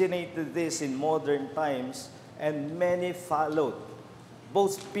originated this in modern times, and many followed,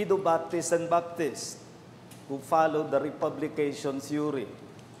 both Pedo-Baptists and Baptists, who followed the republication theory.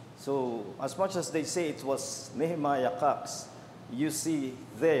 So, as much as they say it was Nehemiah Cox, you see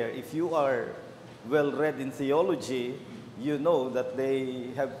there, if you are well-read in theology, you know that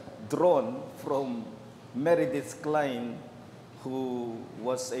they have drawn from Meredith Kline, who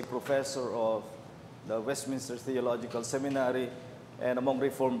was a professor of the Westminster Theological Seminary, and among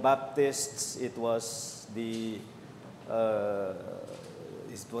Reformed Baptists, it was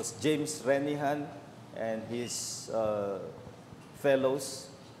James Renihan and his fellows,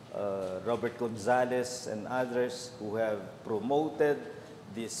 Robert Gonzalez and others, who have promoted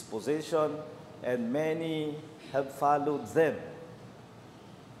this position, and many have followed them.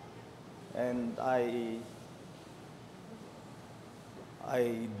 And I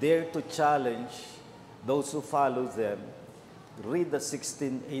dare to challenge those who follow them, read the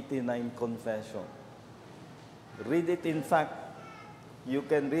 1689 Confession. Read it, in fact, you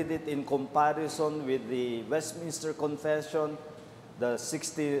can read it in comparison with the Westminster Confession, the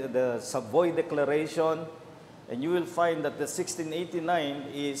Savoy Declaration, and you will find that the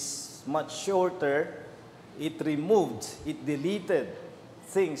 1689 is much shorter. It deleted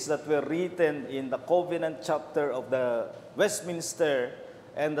things that were written in the Covenant chapter of the Westminster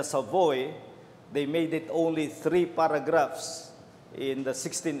and the Savoy. They made it only 3 paragraphs. in the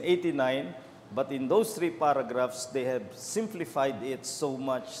 1689, but in those 3 paragraphs, they have simplified it so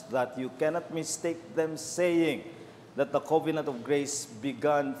much that you cannot mistake them saying that the covenant of grace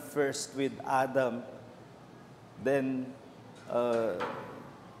began first with Adam, then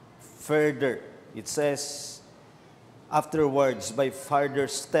further, it says, afterwards by further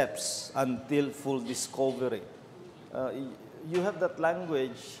steps until full discovery. You have that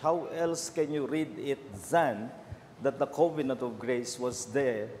language. How else can you read it than that the covenant of grace was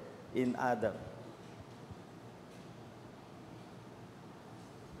there in Adam?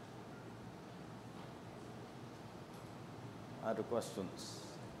 Other questions?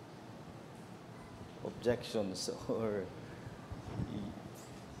 Objections? Or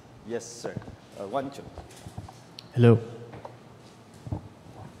yes, sir. Wancho. Hello.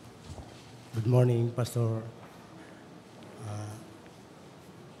 Good morning, Pastor.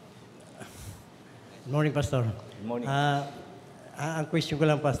 Good morning, Pastor. Good morning. Ang question ko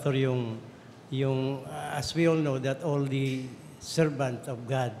lang, Pastor, yung as we all know that all the servants of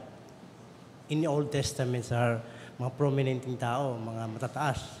God in the Old Testament are mga prominenteng tao, mga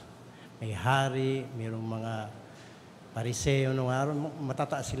matataas. May hari, mayroong mga pariseo nung araw,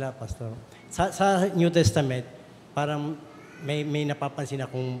 matataas sila, Pastor. Sa New Testament, parang may napapansin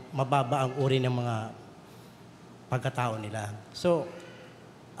akong mababa ang uri ng mga pagkatao nila. So,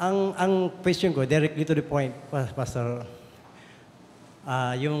 ang question ko, directly to the point, Pastor,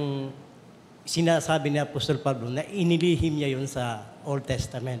 yung sinasabi ni Apostol Pablo na inilihim niya yun sa Old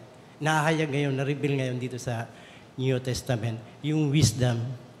Testament. Nahayag ngayon, na-reveal ngayon dito sa New Testament, yung wisdom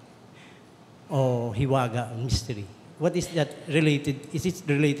o hiwaga, mystery. What is that related? Is it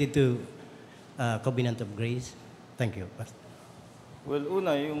related to covenant of grace? Thank you, Pastor. Well,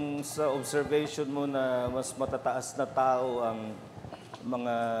 una, yung sa observation mo na mas matataas na tao ang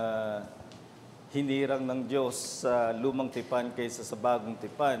mga hinirang ng Diyos sa lumang tipan kaysa sa bagong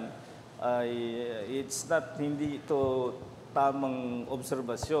tipan, ay it's not, hindi ito tamang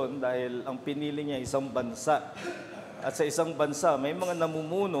obserbasyon dahil ang pinili niya isang bansa. At sa isang bansa, may mga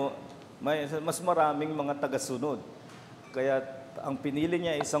namumuno, may mas maraming mga tagasunod. Kaya ang pinili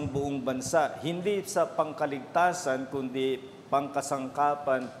niya isang buong bansa, hindi sa pangkaligtasan, kundi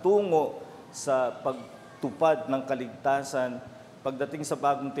pangkasangkapan tungo sa pagtupad ng kaligtasan. Pagdating sa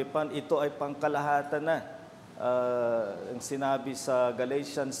bagong tipan, ito ay pangkalahatan na. Ang sinabi sa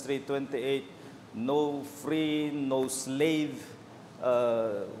Galatians 3:28, no free, no slave,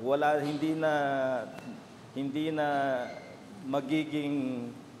 hindi na magiging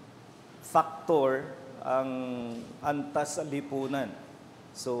factor ang antas sa lipunan.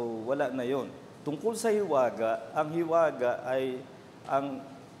 So, wala na yon. Tungkol sa hiwaga, ang hiwaga ay ang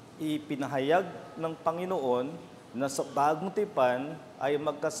ipinahayag ng Panginoon na sa bagong tipan ay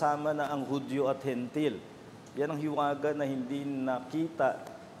magkasama na ang Hudyo at Hentil. Yan ang hiwaga na hindi nakita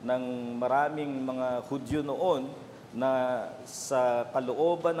ng maraming mga Hudyo noon na sa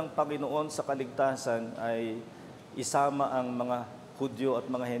kalooban ng Panginoon sa kaligtasan ay isama ang mga Hudyo at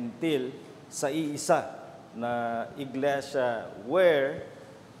mga Hentil sa iisa na iglesia where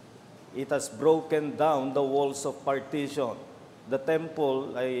it has broken down the walls of partition. The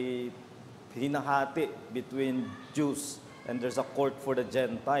temple ay hinahati between Jews and there's a court for the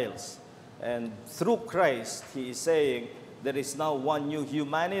Gentiles. And through Christ, He is saying, there is now one new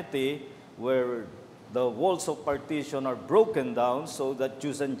humanity where the walls of partition are broken down so that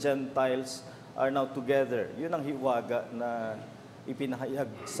Jews and Gentiles are now together. Yun ang hiwaga na ipinahayag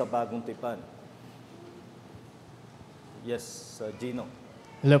sa bagong tipan. Yes, Gino.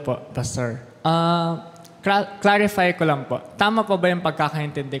 Hello po, Pastor. Clarify ko lang po. Tama po ba yung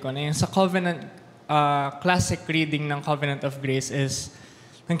pagkakaintindi ko na yung sa covenant, classic reading ng Covenant of Grace is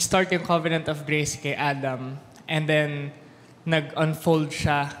nag-start yung Covenant of Grace kay Adam and then nag-unfold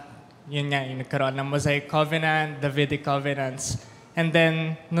siya, yun nga, yung nagkaroon ng Mosaic Covenant, Davidic Covenants. And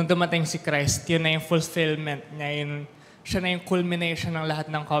then, nung dumating si Christ, yun na yung fulfillment niya, siya na yung culmination ng lahat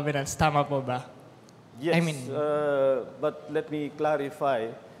ng covenants. Tama po ba? Yes, but let me clarify.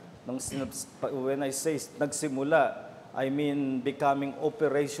 When I say nagsimula, I mean becoming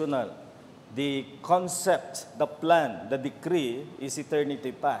operational. The concept, the plan, the decree is eternity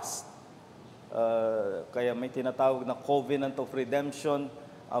past. Kaya may tinatawag na covenant of redemption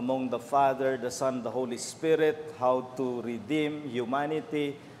among the Father, the Son, the Holy Spirit, how to redeem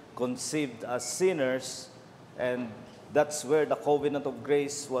humanity conceived as sinners. And that's where the covenant of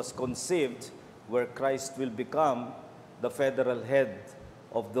grace was conceived, where Christ will become the federal head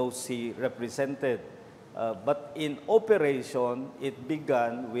of those He represented. But in operation, it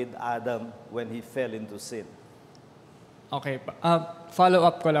began with Adam when he fell into sin. Okay. Follow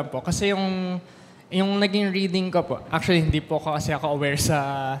up ko lang po. Kasi yung Yung naging reading ko po, actually hindi po kasi ako aware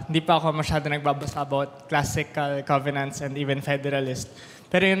hindi pa ako masyado nagbabasa about classical covenants and even federalist.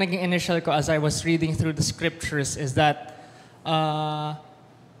 Pero yung naging initial ko as I was reading through the scriptures is that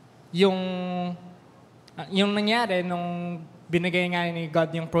yung nangyari nung binigay nga ni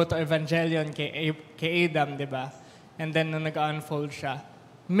God yung proto-evangelion kay Adam, di ba? And then nung nag-unfold siya,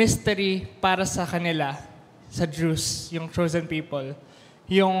 mystery para sa kanila, sa Jews, yung chosen people,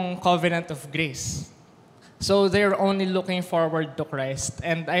 yung covenant of grace. So they're only looking forward to Christ.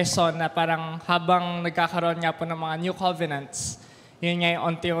 And I saw na parang habang nagkakaroon nga po ng mga new covenants, yun nga yung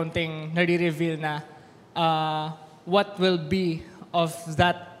unti-unting nare-reveal na what will be of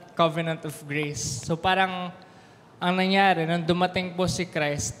that covenant of grace. So parang ang nangyari, nung dumating po si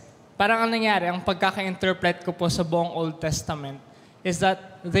Christ, parang ang nangyari, ang pagkaka-interpret ko po sa buong Old Testament is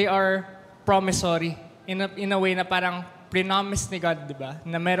that they are promissory. In a way na parang promise ni God, di ba?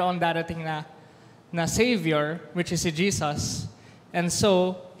 Na mayroong darating na Savior, which is si Jesus. And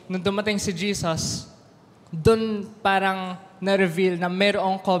so, nung dumating si Jesus, dun parang na-reveal na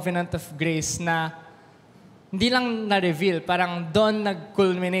mayroong covenant of grace na hindi lang na-reveal, parang doon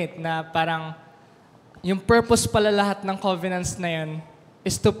nag-culminate na parang yung purpose pala lahat ng covenants na yun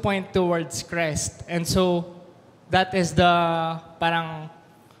is to point towards Christ. And so, that is the parang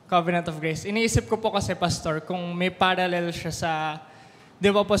covenant of grace. Iniisip ko po kasi, Pastor, kung may parallel siya sa, di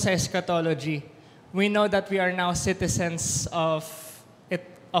ba po sa eschatology, we know that we are now citizens of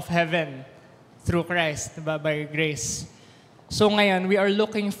heaven through Christ, diba, by grace. So ngayon, we are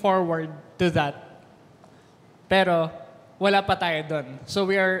looking forward to that. Pero wala pa tayo doon. So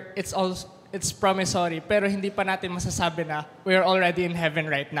it's promissory, pero hindi pa natin masasabi na we are already in heaven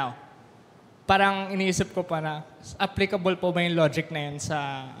right now. Parang iniisip ko pa na applicable po ba yung logic na yun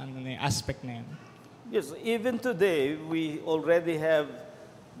sa aspect na yun? Yes, even today, we already have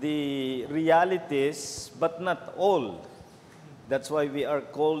the realities, but not all. That's why we are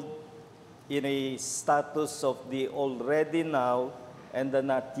called in a status of the already now and the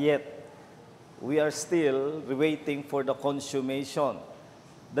not yet. We are still waiting for the consummation.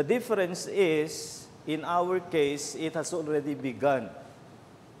 The difference is, in our case, it has already begun.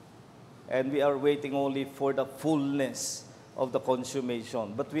 And we are waiting only for the fullness of the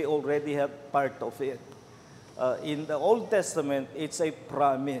consummation. But we already have part of it. In the Old Testament, it's a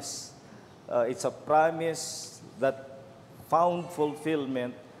promise. It's a promise that found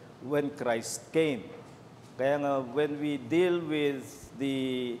fulfillment when Christ came. Kaya nga, when we deal with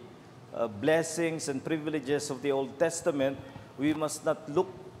the blessings and privileges of the Old Testament, we must not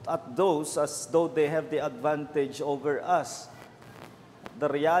look at those as though they have the advantage over us. The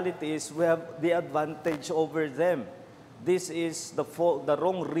reality is we have the advantage over them. This is the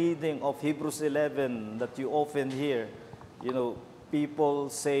wrong reading of Hebrews 11 that you often hear. You know, people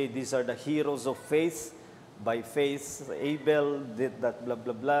say these are the heroes of faith. By faith, Abel did that, blah,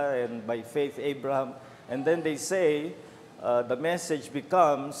 blah, blah, and by faith, Abraham. And then they say, the message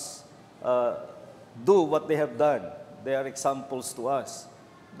becomes, do what they have done. They are examples to us.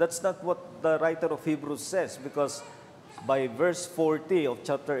 That's not what the writer of Hebrews says, because by verse 40 of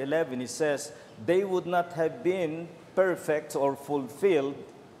chapter 11, he says, they would not have been perfect or fulfilled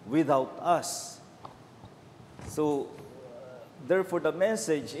without us. So, therefore, the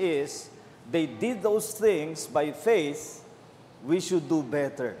message is, they did those things by faith, we should do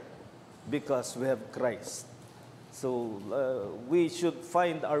better because we have Christ. So, we should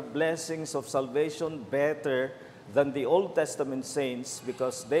find our blessings of salvation better than the Old Testament saints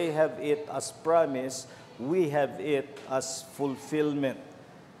because they have it as promise, we have it as fulfillment.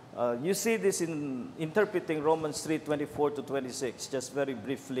 You see this in interpreting Romans 3:24 to 26, just very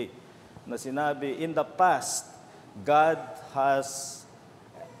briefly, na sinabi, in the past, God has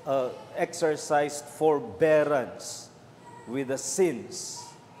exercised forbearance with the sins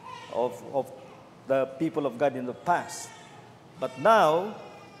of the people of God in the past. But now,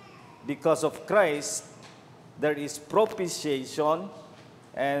 because of Christ, there is propitiation,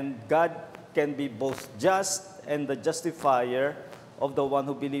 and God can be both just and the justifier of the one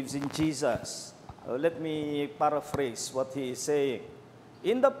who believes in Jesus. Let me paraphrase what he is saying.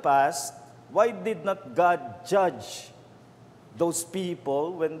 In the past, why did not God judge those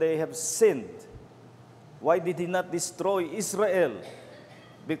people when they have sinned? Why did he not destroy Israel?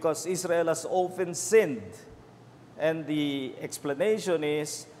 Because Israel has often sinned. And the explanation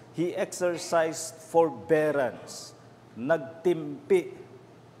is, he exercised forbearance. Nagtimpi.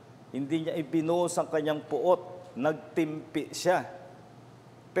 Hindi niya ibinuhos ang kanyang puot. Nagtimpi siya.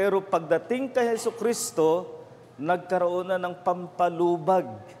 Pero pagdating kay Jesucristo, nagkaroon na ng pampalubag,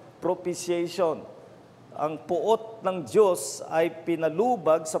 propitiation. ang puot ng Diyos ay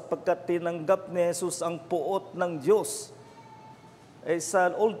pinalubag sapagkat tinanggap ni Jesus ang puot ng Diyos. Sa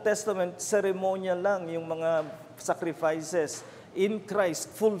Old Testament, ceremonial lang yung mga sacrifices. In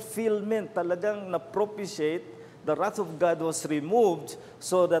Christ, fulfillment, talagang na-propitiate, the wrath of God was removed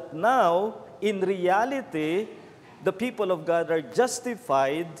so that now, in reality, the people of God are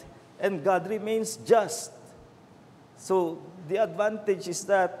justified and God remains just. So, the advantage is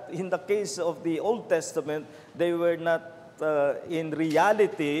that in the case of the Old Testament, they were not in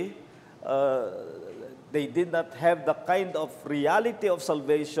reality, they did not have the kind of reality of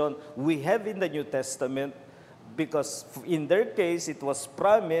salvation we have in the New Testament because in their case, it was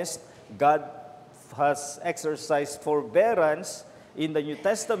promised, God has exercised forbearance. In the New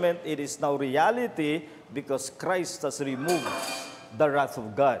Testament, it is now reality because Christ has removed the wrath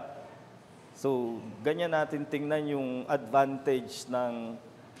of God. So, ganyan natin tingnan yung advantage ng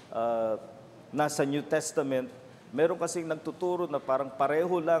nasa New Testament. Meron kasing nagtuturo na parang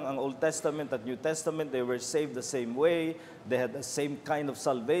pareho lang ang Old Testament at New Testament. They were saved the same way. They had the same kind of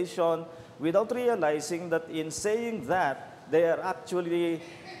salvation without realizing that in saying that, they are actually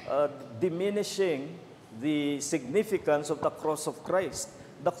diminishing the significance of the cross of Christ.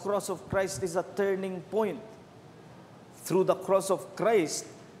 The cross of Christ is a turning point. Through the cross of Christ,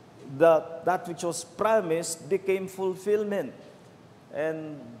 that which was promised became fulfillment.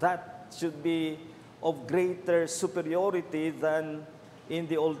 And that should be of greater superiority than in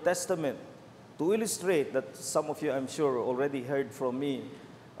the Old Testament. To illustrate that, some of you, I'm sure, already heard from me,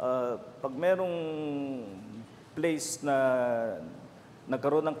 pag merong place na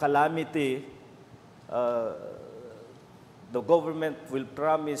nagkaroon ng calamity, the government will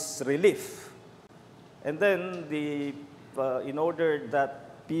promise relief. And then, in order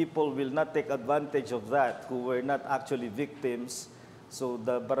that people will not take advantage of that who were not actually victims. So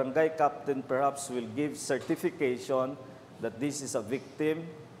the barangay captain perhaps will give certification that this is a victim.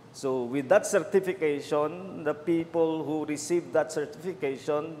 So with that certification, the people who receive that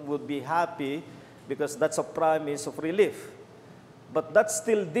certification would be happy because that's a promise of relief. But that's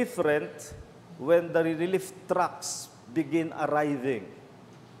still different when the relief trucks begin arriving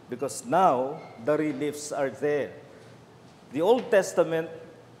because now the reliefs are there. The Old Testament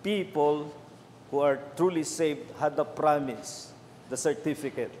people who are truly saved had the promise, the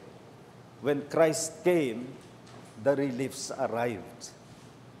certificate. When Christ came, the reliefs arrived.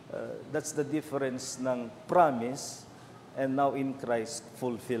 That's the difference ng promise and now in Christ,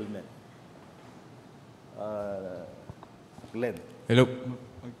 fulfillment. Glenn. Hello.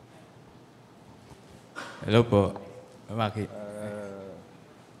 Hello po. Maki.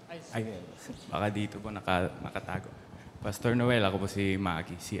 Ay, baka dito po nakatago. Pastor Noel, ako po si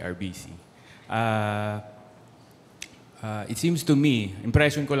Maki, si RBC. It seems to me,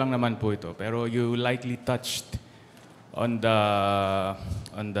 impression ko lang naman po ito, pero you likely touched on the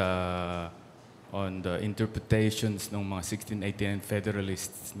interpretations ng mga 1689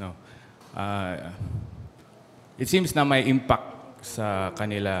 Federalists. No? It seems na may impact sa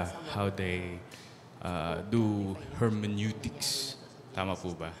kanila how they do hermeneutics. Tama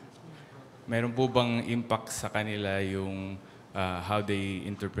po ba? Meron po bang impact sa kanila yung how they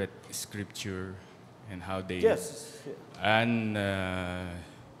interpret scripture and how they... Yes. And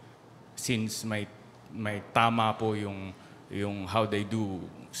since may tama po yung how they do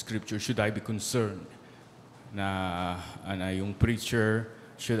scripture, should I be concerned na yung preacher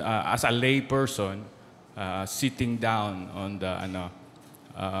should as a lay person sitting down on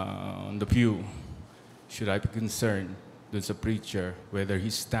the pew, should I be concerned dun sa preacher whether he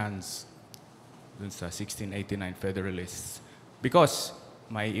stands dun sa 1689 Federalists? Because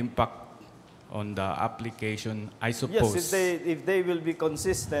may impact on the application, I suppose. Yes, if they will be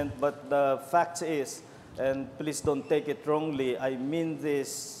consistent, but the fact is, and please don't take it wrongly, I mean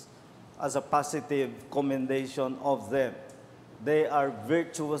this as a positive commendation of them. They are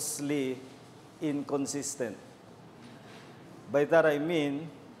virtuously inconsistent. By that I mean,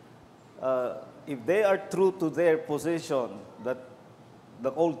 if they are true to their position that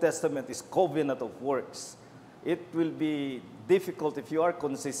the Old Testament is covenant of works, it will be difficult if you are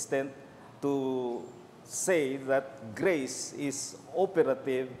consistent to say that grace is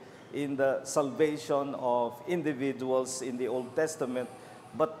operative in the salvation of individuals in the Old Testament.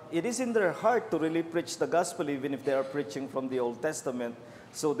 But it is in their heart to really preach the gospel even if they are preaching from the Old Testament.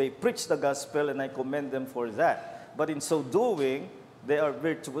 So they preach the gospel and I commend them for that. But in so doing, they are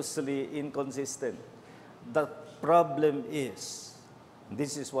virtuously inconsistent. The problem is,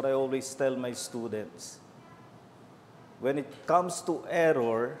 this is what I always tell my students, when it comes to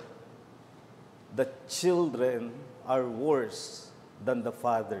error, the children are worse than the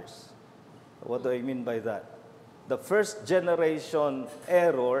fathers. What do I mean by that? The first generation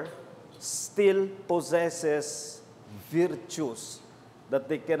error still possesses virtues that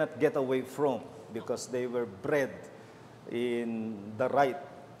they cannot get away from because they were bred in the right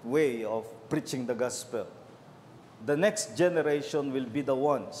way of preaching the gospel. The next generation will be the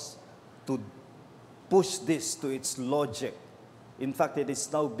ones to push this to its logic. In fact, it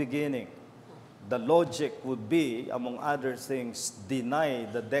is now beginning. The logic would be, among other things, deny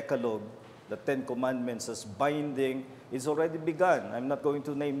the Decalogue, the Ten Commandments as binding. It's already begun. I'm not going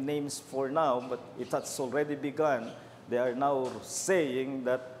to name names for now, but it has already begun. They are now saying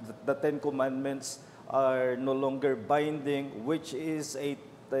that the Ten Commandments are no longer binding, which is a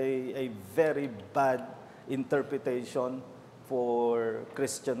very bad interpretation for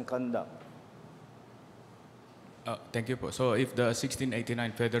Christian conduct. Thank you po. So if the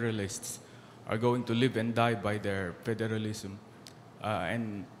 1689 Federalists are going to live and die by their federalism,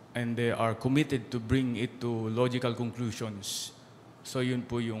 and they are committed to bring it to logical conclusions, so yun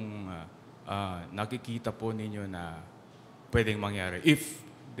po yung nakikita po ninyo na pwedeng mangyari if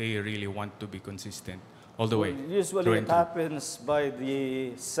they really want to be consistent all the way. Usually it happens by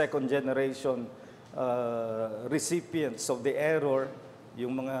the second generation recipients of the error.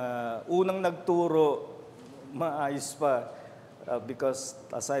 Yung mga unang nagturo, maayos pa because,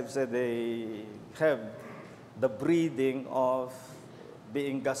 as I've said, they have the breeding of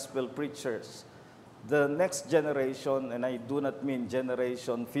being gospel preachers. The next generation, and I do not mean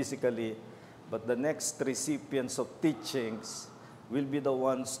generation physically, but the next recipients of teachings will be the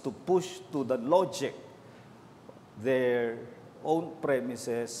ones to push to the logic their own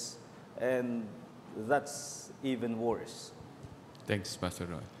premises, and that's even worse. Thanks, Pastor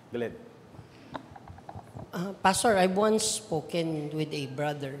Noel. Glenn. Pastor, I've once spoken with a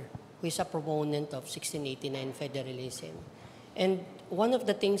brother who is a proponent of 1689 federalism. And one of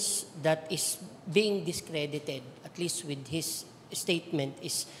the things that is being discredited, at least with his statement,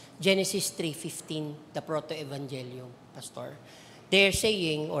 is Genesis 3:15, the proto-evangelium, Pastor. They're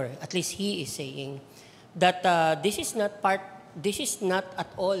saying, or at least he is saying, that this is not at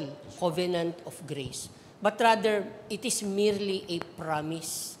all covenant of grace, but rather it is merely a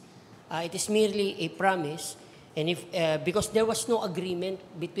promise. It is merely a promise, and if because there was no agreement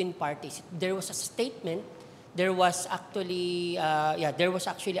between parties, there was a statement. There was actually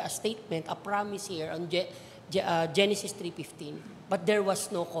a statement, a promise here on Genesis 3:15, but there was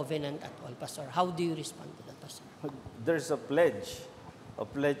no covenant at all, Pastor. How do you respond to that, Pastor? There's a pledge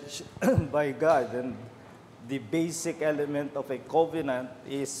by God, and the basic element of a covenant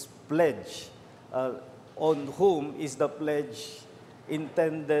is pledge. On whom is the pledge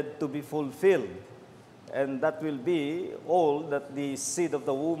intended to be fulfilled? And that will be all that the seed of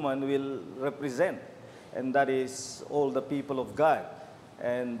the woman will represent. And that is all the people of God.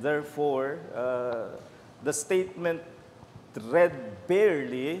 And therefore, the statement read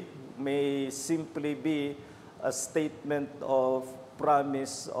barely may simply be a statement of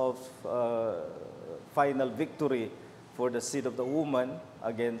promise of final victory for the seed of the woman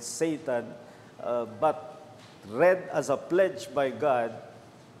against Satan. But read as a pledge by God,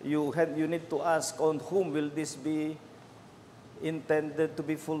 you need to ask, on whom will this be intended to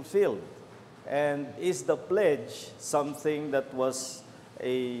be fulfilled? And is the pledge something that was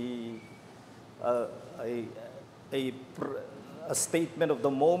a statement of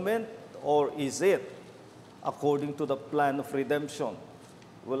the moment, or is it according to the plan of redemption?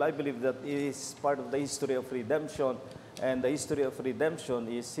 Well, I believe that it is part of the history of redemption, and the history of redemption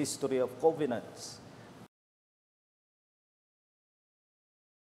is history of covenants.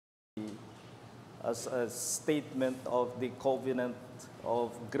 As a statement of the covenant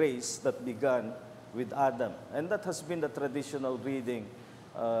of grace that began with Adam. And that has been the traditional reading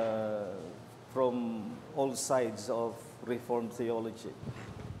from all sides of Reformed theology.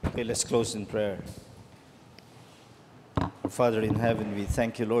 Okay, let's close in prayer. Our Father in heaven, we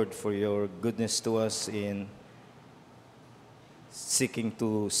thank you, Lord, for your goodness to us in seeking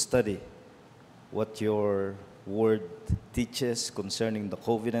to study what your word teaches concerning the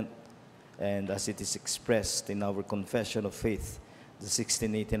covenant, and as it is expressed in our confession of faith, the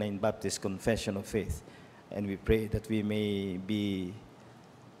 1689 Baptist Confession of Faith. And we pray that we may be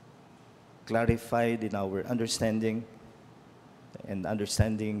clarified in our understanding, and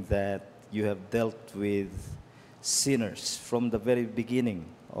understanding that you have dealt with sinners from the very beginning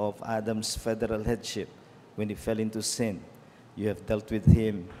of Adam's federal headship. When he fell into sin, you have dealt with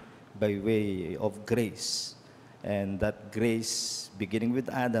him by way of grace. And that grace, beginning with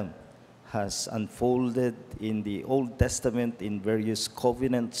Adam, has unfolded in the Old Testament in various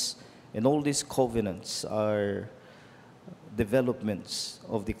covenants, and all these covenants are developments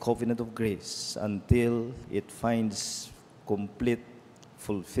of the covenant of grace until it finds complete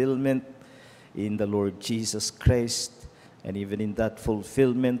fulfillment in the Lord Jesus Christ. And even in that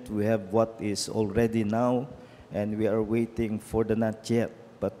fulfillment, we have what is already now, and we are waiting for the not yet.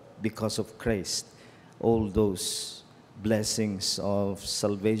 But because of Christ, all those blessings of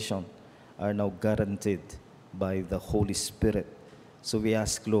salvation are now guaranteed by the Holy Spirit. So we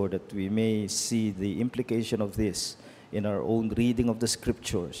ask, Lord, that we may see the implication of this in our own reading of the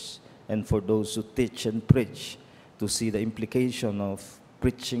Scriptures, and for those who teach and preach, to see the implication of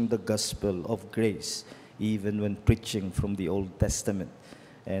preaching the gospel of grace, even when preaching from the Old Testament.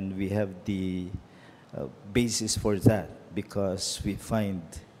 And we have the basis for that because we find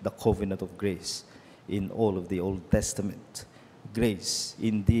the covenant of grace in all of the Old Testament. Grace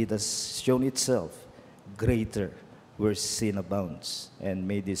indeed has shown itself greater where sin abounds. And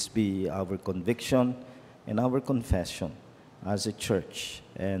may this be our conviction and our confession as a church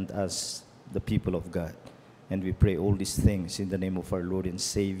and as the people of God. And we pray all these things in the name of our Lord and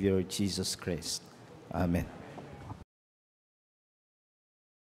Savior, Jesus Christ. Amen.